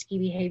part in risky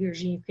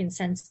behaviors, and you can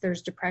sense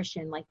there's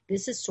depression. Like,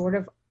 this is sort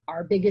of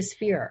our biggest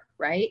fear,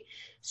 right?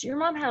 So your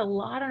mom had a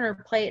lot on her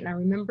plate. And I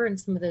remember in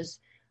some of those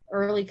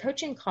early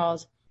coaching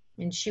calls,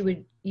 and she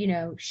would,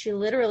 she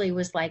literally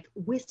was like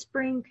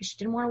whispering because she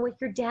didn't want to wake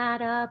your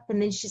dad up.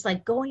 And then she's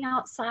like going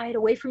outside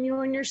away from you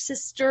and your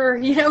sister,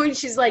 and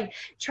she's like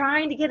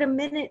trying to get a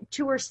minute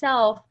to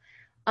herself.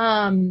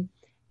 And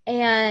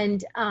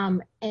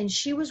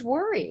she was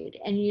worried,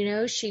 and,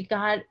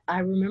 I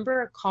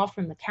remember a call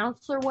from the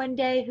counselor one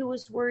day who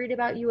was worried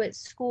about you at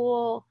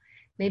school.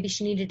 Maybe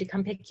she needed to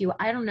come pick you.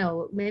 I don't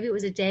know. Maybe it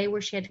was a day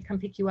where she had to come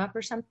pick you up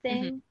or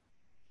something.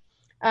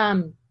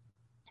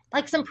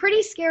 Like some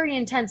pretty scary,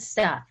 intense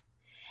stuff.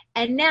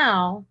 And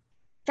now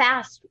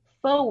fast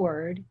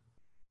forward.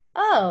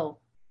 Oh,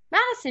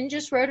 Madison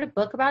just wrote a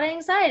book about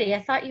anxiety.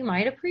 I thought you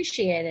might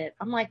appreciate it.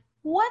 I'm like,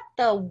 what?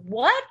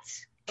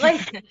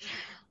 Like,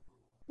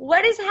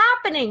 what is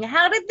happening?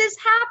 How did this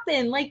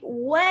happen? Like,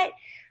 what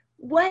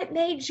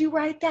made you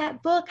write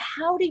that book?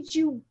 How did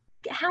you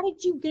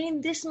gain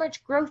this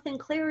much growth and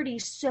clarity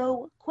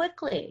so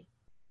quickly?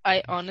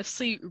 I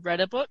honestly read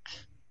a book,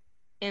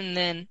 and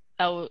then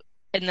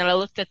I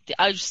looked at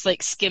I just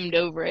like skimmed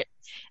over it,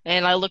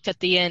 and I looked at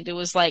the end. It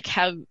was like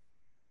I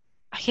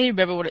can't even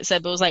remember what it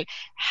said, but it was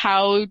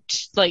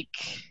like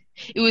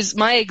it was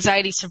my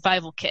anxiety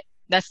survival kit.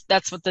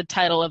 That's what the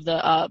title of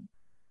the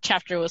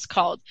chapter was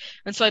called.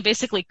 And so I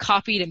basically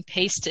copied and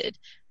pasted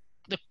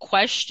the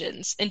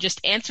questions and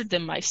just answered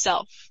them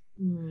myself.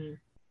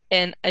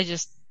 And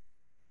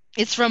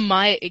it's from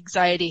my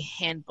anxiety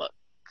handbook.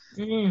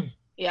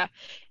 Yeah.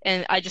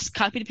 And I just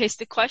copied and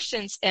pasted the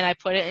questions, and I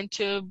put it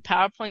into a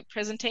PowerPoint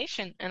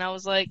presentation, and I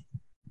was like,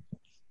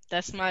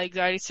 that's my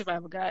anxiety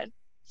survival guide.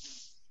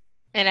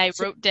 And I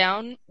wrote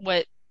down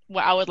what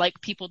I would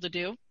like people to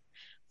do,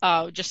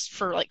 just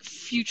for like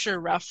future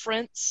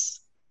reference,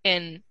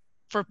 and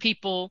for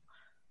people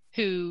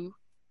who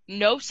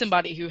know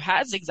somebody who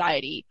has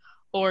anxiety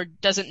or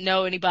doesn't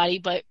know anybody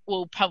but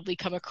will probably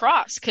come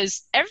across,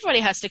 because everybody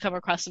has to come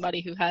across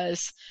somebody who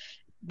has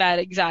bad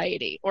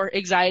anxiety or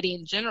anxiety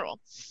in general,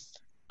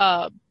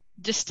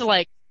 just to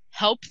like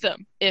help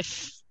them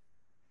if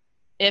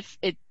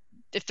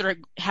they're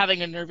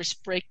having a nervous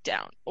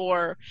breakdown,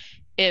 or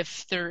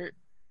if they're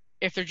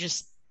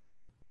just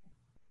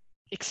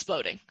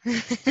exploding.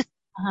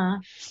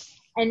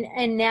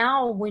 And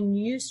now when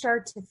you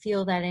start to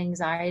feel that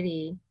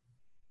anxiety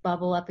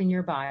bubble up in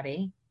your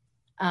body,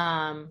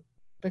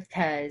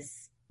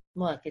 because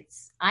look,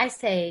 I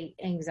say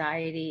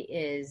anxiety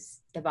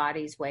is the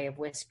body's way of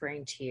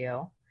whispering to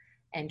you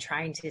and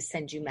trying to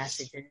send you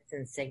messages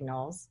and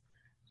signals.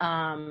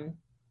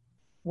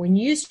 When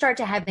you start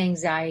to have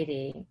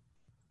anxiety,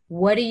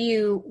 where do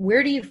you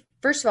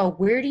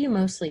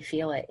mostly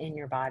feel it in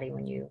your body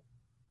when you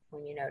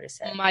notice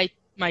it?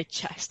 My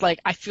chest. Like,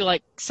 I feel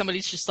like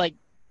somebody's just like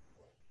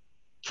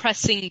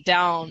pressing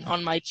down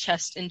on my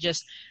chest and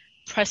just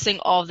pressing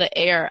all the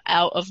air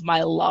out of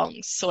my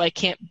lungs so I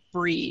can't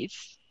breathe.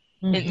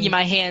 And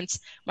my hands,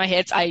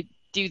 I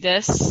do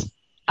this.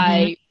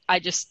 I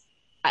just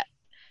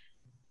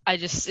I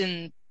just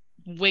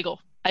wiggle.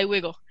 I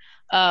wiggle.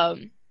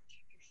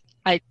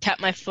 I tap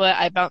my foot.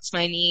 I bounce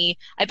my knee.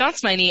 I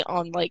bounce my knee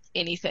on like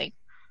anything.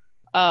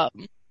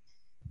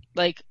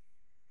 Like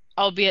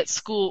I'll be at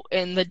school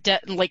and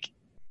like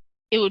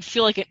it would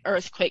feel like an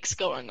earthquake's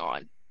going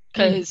on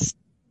because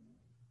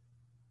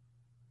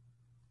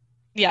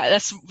yeah,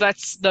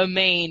 that's the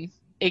main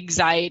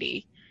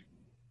anxiety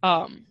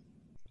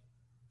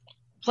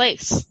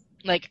place.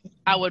 Like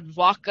I'll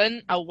walk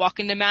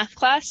into math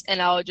class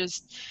and I would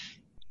just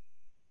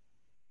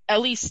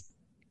at least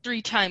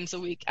 3 times a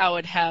week I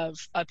would have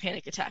a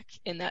panic attack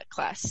in that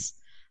class.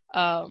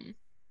 And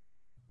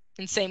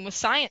same with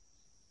science.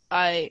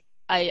 I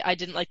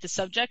didn't like the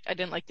subject. I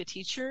didn't like the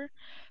teacher.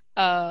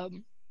 But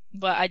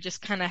I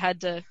just kind of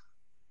had to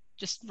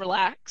just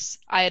relax.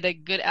 I had a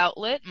good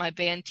outlet. My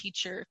band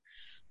teacher,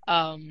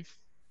 I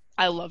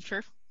loved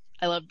her.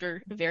 I loved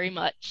her very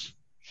much.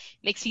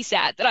 Makes me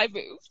sad that I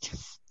moved.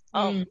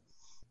 And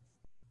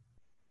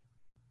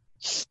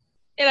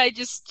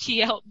she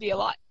helped me a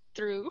lot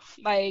through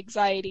my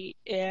anxiety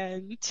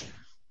and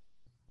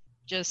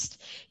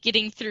just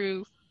getting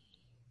through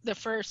the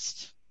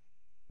first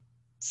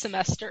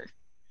semester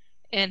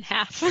and a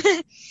half,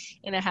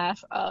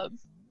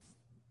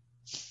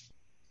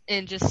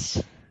 and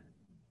just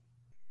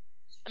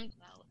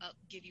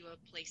give you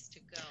a place to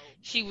go.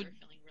 She would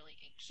feeling really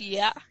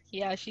anxious.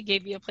 Yeah, she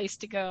gave me a place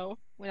to go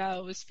when I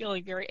was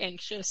feeling very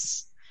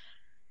anxious,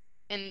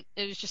 and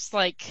it was just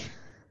like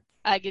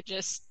I could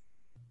just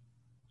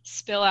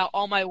spill out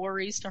all my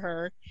worries to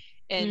her,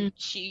 and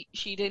she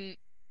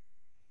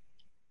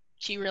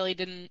really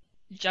didn't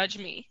judge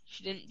me.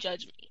 She didn't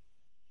judge me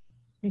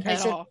Okay, at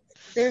so all.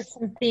 there's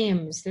some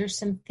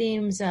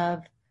themes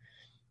of,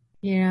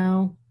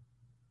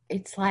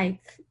 it's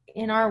like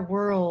in our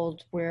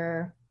world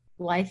where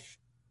life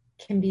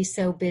can be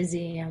so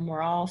busy and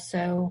we're all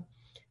so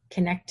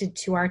connected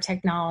to our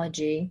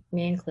technology,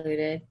 me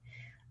included.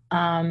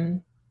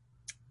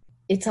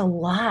 It's a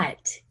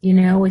lot,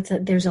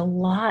 there's a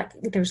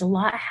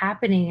lot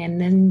happening,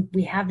 and then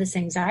we have this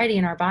anxiety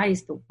in our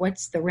bodies, but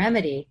what's the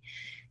remedy?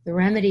 The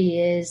remedy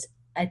is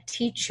a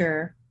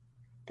teacher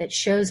that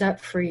shows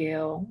up for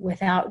you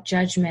without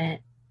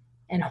judgment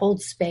and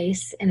holds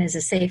space and is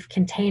a safe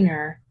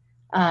container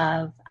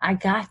of, I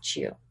got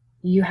you.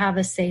 You have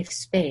a safe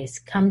space.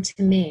 Come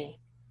to me.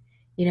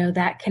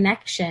 That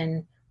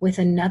connection with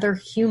another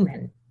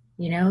human,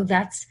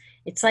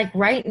 it's like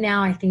right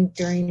now, I think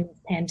during the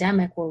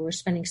pandemic where we're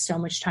spending so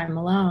much time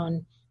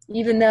alone,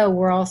 even though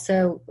we're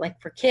also,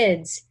 like for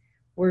kids,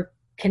 we're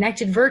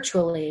connected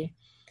virtually,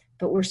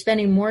 but we're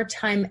spending more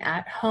time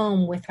at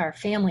home with our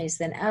families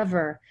than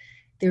ever.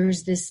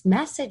 There's this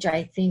message,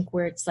 I think,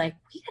 where it's like,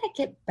 we got to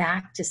get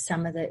back to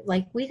some of the,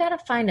 like, we got to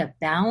find a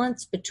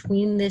balance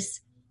between this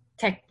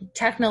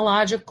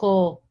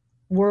technological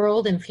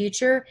world and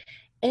future,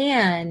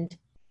 and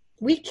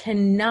we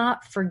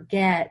cannot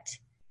forget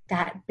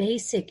that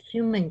basic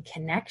human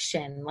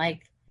connection.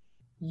 Like,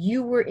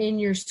 you were in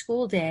your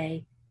school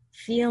day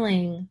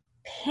feeling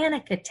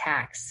panic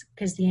attacks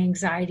because the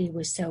anxiety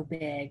was so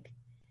big.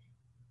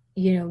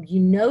 You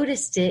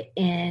noticed it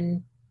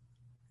in,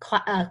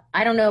 I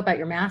don't know about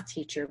your math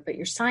teacher, but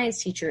your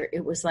science teacher,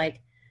 it was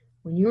like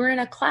when you were in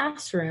a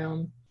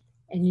classroom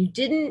and you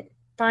didn't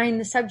find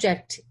the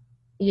subject,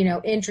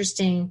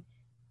 interesting,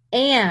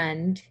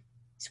 and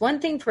it's one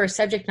thing for a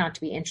subject not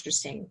to be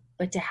interesting,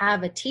 but to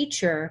have a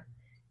teacher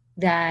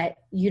that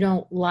you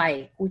don't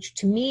like, which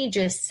to me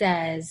just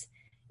says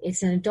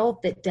it's an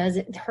adult that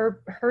doesn't,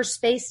 her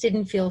space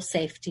didn't feel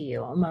safe to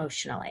you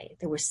emotionally.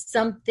 There was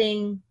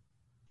something,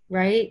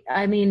 right?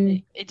 I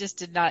mean, it just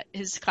did not,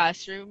 his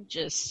classroom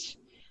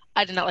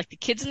I did not like the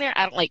kids in there.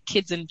 I don't like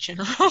kids in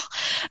general.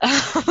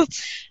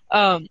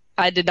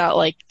 I did not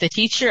like the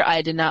teacher.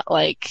 I did not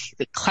like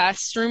the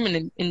classroom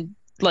and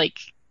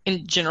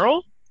in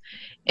general.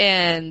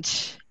 And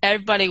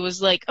everybody was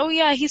like, oh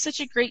yeah, he's such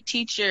a great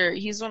teacher.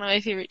 He's one of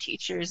my favorite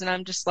teachers. And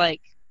I'm just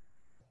like,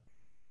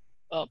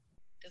 well,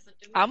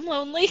 I'm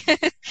lonely.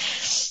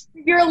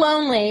 You're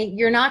lonely.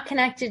 You're not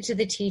connected to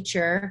the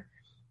teacher.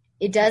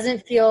 It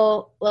doesn't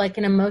feel like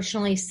an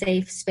emotionally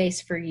safe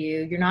space for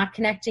you. You're not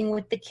connecting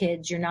with the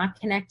kids. You're not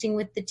connecting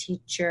with the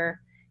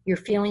teacher. You're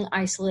feeling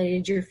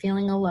isolated. You're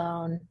feeling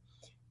alone.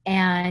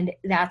 And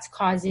that's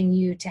causing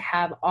you to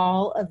have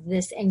all of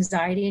this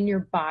anxiety in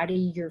your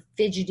body. You're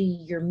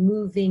fidgety, you're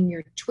moving,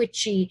 you're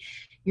twitchy,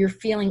 you're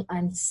feeling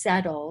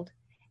unsettled.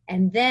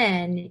 And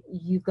then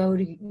you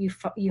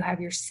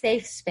have your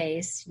safe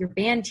space, your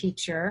band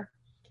teacher.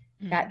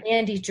 Mm-hmm. That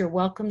band teacher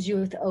welcomes you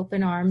with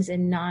open arms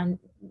and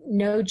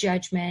no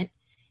judgment,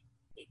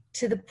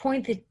 to the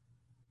point that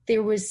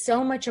there was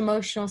so much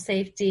emotional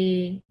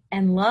safety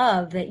and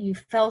love that you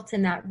felt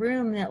in that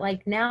room that,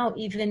 like, now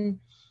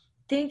even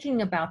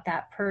thinking about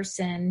that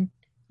person,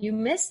 you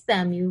miss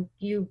them.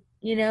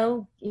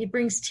 It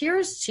brings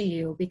tears to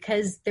you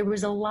because there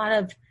was a lot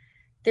of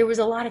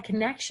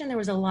connection. There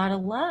was a lot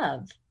of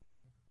love.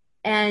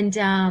 And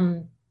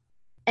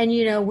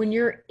when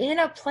you're in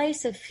a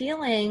place of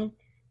feeling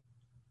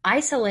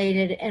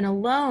isolated and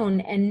alone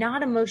and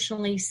not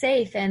emotionally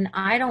safe, and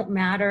I don't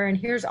matter, and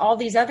here's all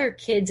these other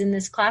kids in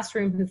this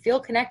classroom who feel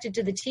connected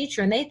to the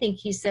teacher and they think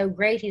he's so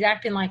great, he's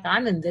acting like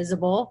I'm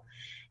invisible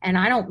and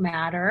I don't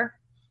matter.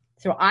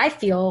 So I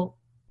feel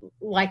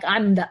like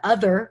I'm the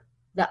other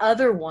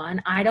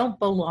one. I don't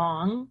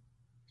belong.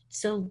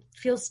 So it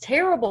feels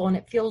terrible and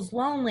it feels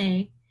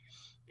lonely.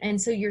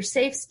 And so your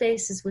safe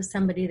space is with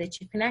somebody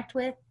that you connect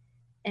with.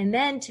 And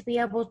then to be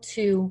able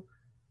to,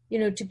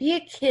 to be a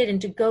kid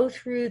and to go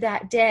through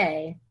that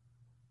day,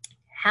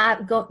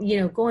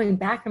 going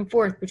back and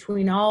forth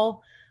between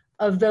all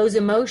of those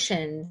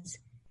emotions,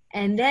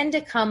 and then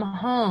to come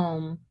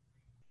home,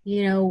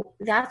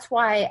 that's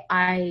why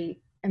I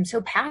am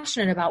so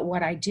passionate about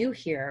what I do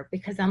here,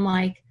 because I'm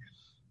like,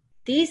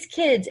 these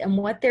kids and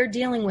what they're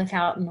dealing with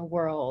out in the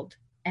world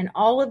and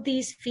all of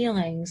these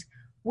feelings,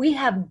 we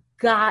have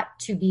got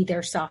to be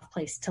their soft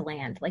place to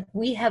land. Like,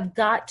 we have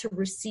got to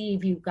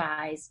receive you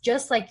guys,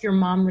 just like your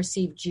mom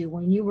received you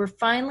when you were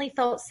finally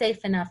felt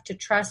safe enough to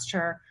trust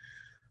her.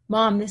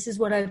 Mom, this is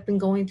what I've been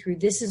going through.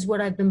 This is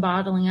what I've been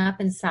bottling up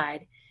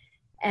inside.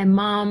 And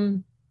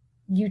Mom,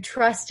 you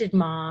trusted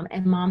Mom,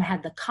 and Mom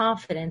had the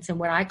confidence and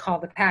what I call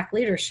the pack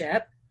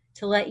leadership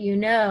to let you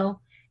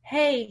know,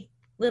 hey,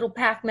 little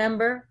pack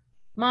member,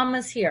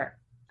 Mama's here.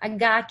 I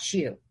got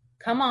you.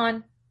 Come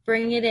on,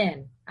 bring it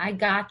in. I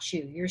got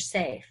you. You're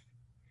safe.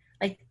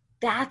 Like,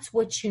 that's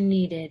what you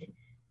needed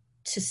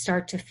to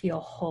start to feel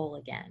whole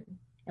again.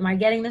 Am I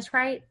getting this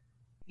right?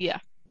 Yeah.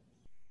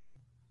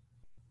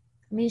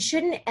 I mean,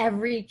 shouldn't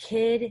every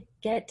kid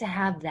get to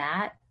have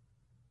that?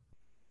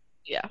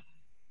 Yeah.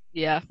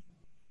 Yeah.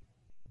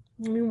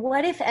 I mean,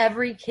 what if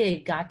every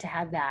kid got to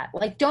have that?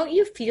 Like, don't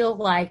you feel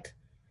like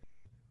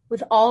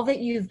with all that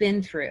you've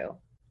been through,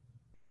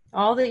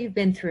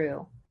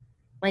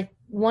 like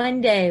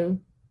one day,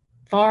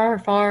 far,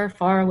 far,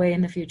 far away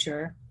in the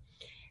future,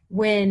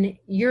 when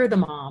you're the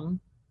mom,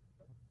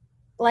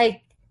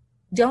 like,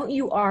 don't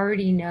you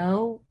already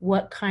know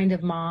what kind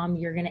of mom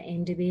you're going to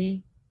aim to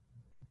be?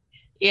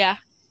 Yeah.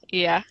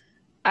 Yeah.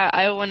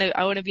 I want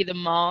to be the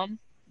mom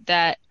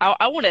that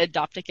I want to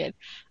adopt a kid.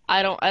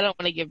 I don't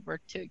want to give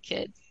birth to a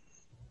kid.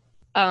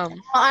 Well,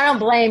 I don't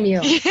blame you.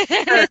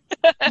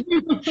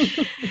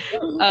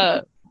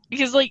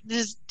 Because like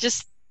there's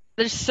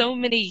so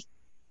many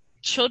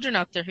children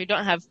out there who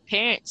don't have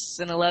parents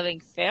and a loving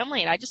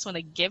family, and I just want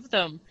to give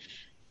them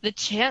the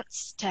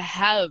chance to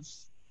have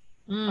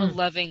a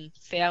loving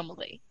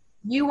family.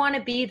 You want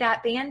to be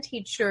that band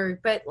teacher,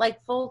 but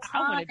like full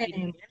time. I want to be the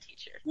band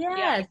teacher. Yes,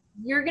 Yeah.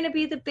 You're going to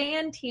be the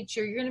band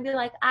teacher. You're going to be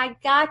like, I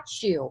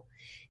got you.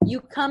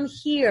 You come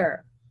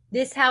here.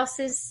 This house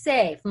is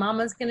safe.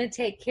 Mama's going to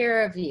take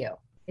care of you.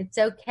 It's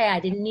okay. I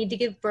didn't need to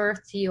give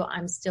birth to you.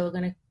 I'm still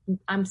going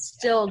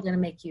to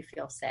make you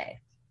feel safe.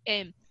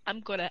 And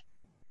I'm going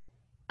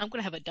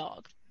to have a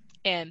dog.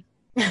 And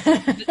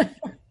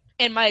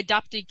and my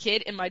adopted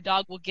kid and my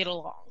dog will get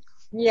along.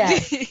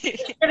 Yes.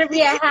 It's going to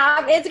be a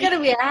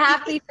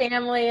happy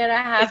family and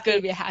It's going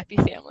to be a happy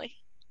family.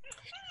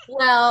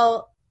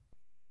 Well,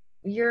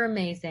 you're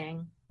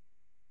amazing.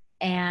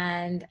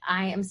 And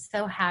I am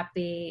so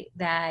happy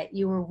that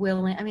you were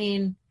willing. I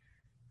mean,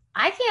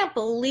 I can't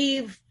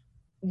believe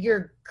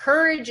your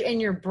courage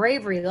and your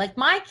bravery. Like,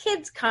 my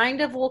kids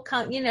kind of will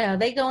come,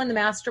 they go in the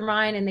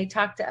mastermind and they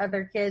talk to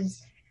other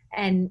kids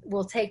and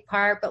will take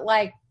part, but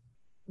like,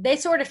 they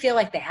sort of feel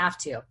like they have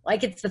to,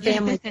 like it's the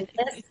family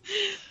business.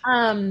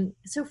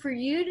 So for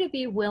you to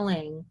be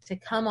willing to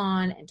come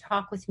on and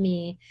talk with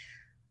me,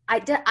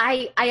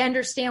 I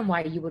understand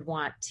why you would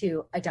want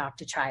to adopt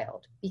a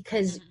child,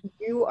 because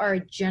you are a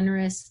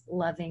generous,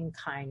 loving,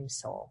 kind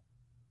soul.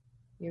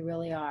 You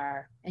really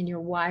are. And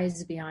you're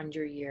wise beyond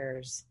your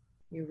years.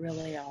 You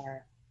really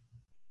are.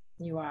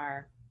 You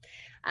are.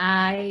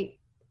 I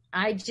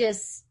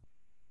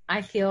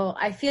feel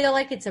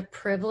like it's a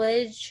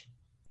privilege.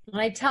 And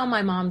I tell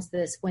my moms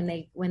this when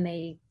they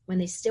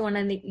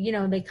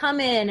come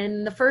in, and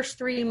in the first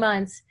 3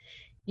 months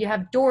you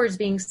have doors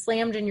being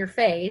slammed in your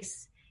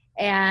face,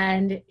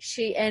 and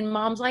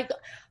mom's like,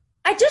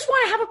 I just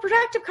want to have a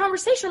productive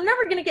conversation. I'm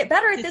never going to get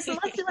better at this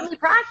unless you let me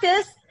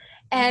practice.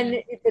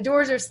 And the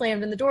doors are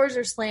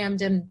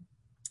slammed, and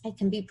it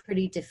can be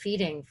pretty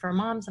defeating for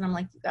moms. And I'm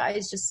like, you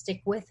guys just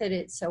stick with it.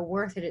 It's so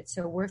worth it. It's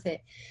so worth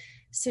it.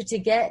 So to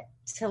get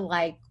to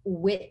like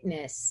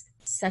witness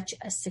such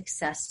a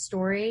success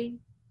story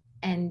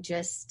and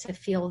just to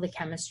feel the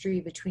chemistry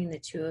between the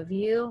two of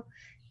you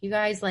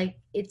guys, like,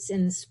 it's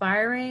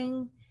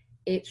inspiring.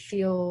 It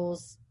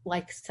feels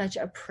like such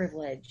a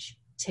privilege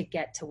to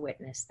get to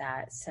witness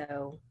that.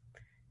 So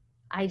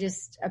I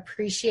just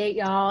appreciate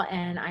y'all,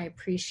 and I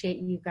appreciate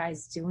you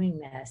guys doing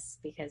this,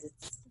 because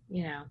it's,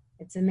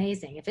 it's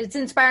amazing. If it's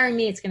inspiring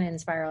me, it's going to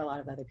inspire a lot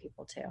of other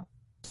people too.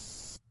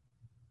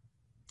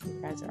 You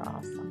guys are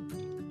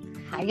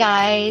awesome. Hi,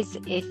 guys.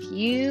 If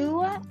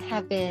you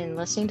have been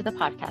listening to the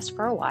podcast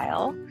for a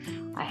while,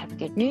 I have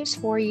good news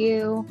for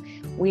you.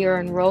 We are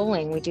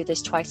enrolling, we do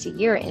this twice a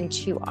year,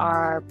 into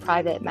our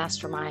private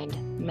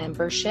mastermind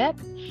membership.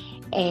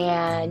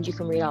 and you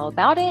can read all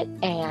about it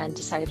and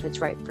decide if it's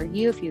right for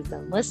you. If you've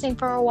been listening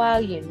for a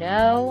while, you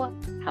know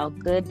how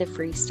good the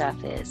free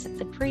stuff is. If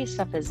the free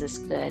stuff is this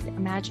good,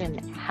 imagine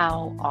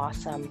how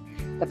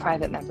awesome the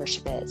private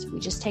membership is. We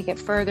just take it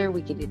further.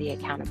 We give you the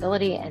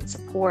accountability and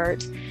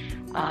support.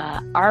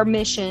 Our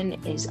mission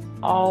is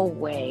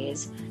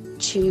always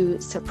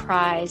to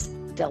surprise,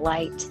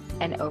 delight,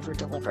 and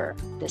over-deliver.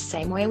 The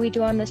same way we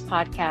do on this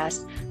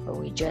podcast, where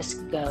we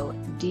just go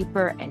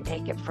deeper and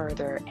take it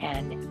further,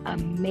 and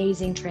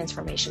amazing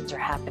transformations are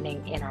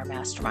happening in our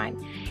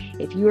mastermind.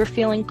 If you are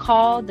feeling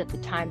called that the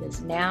time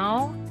is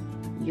now,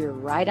 you're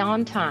right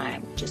on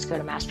time. Just go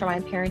to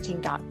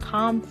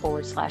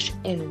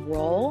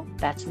mastermindparenting.com/enroll.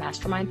 That's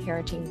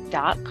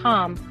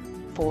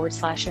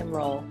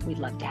mastermindparenting.com/enroll. We'd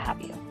love to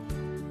have you.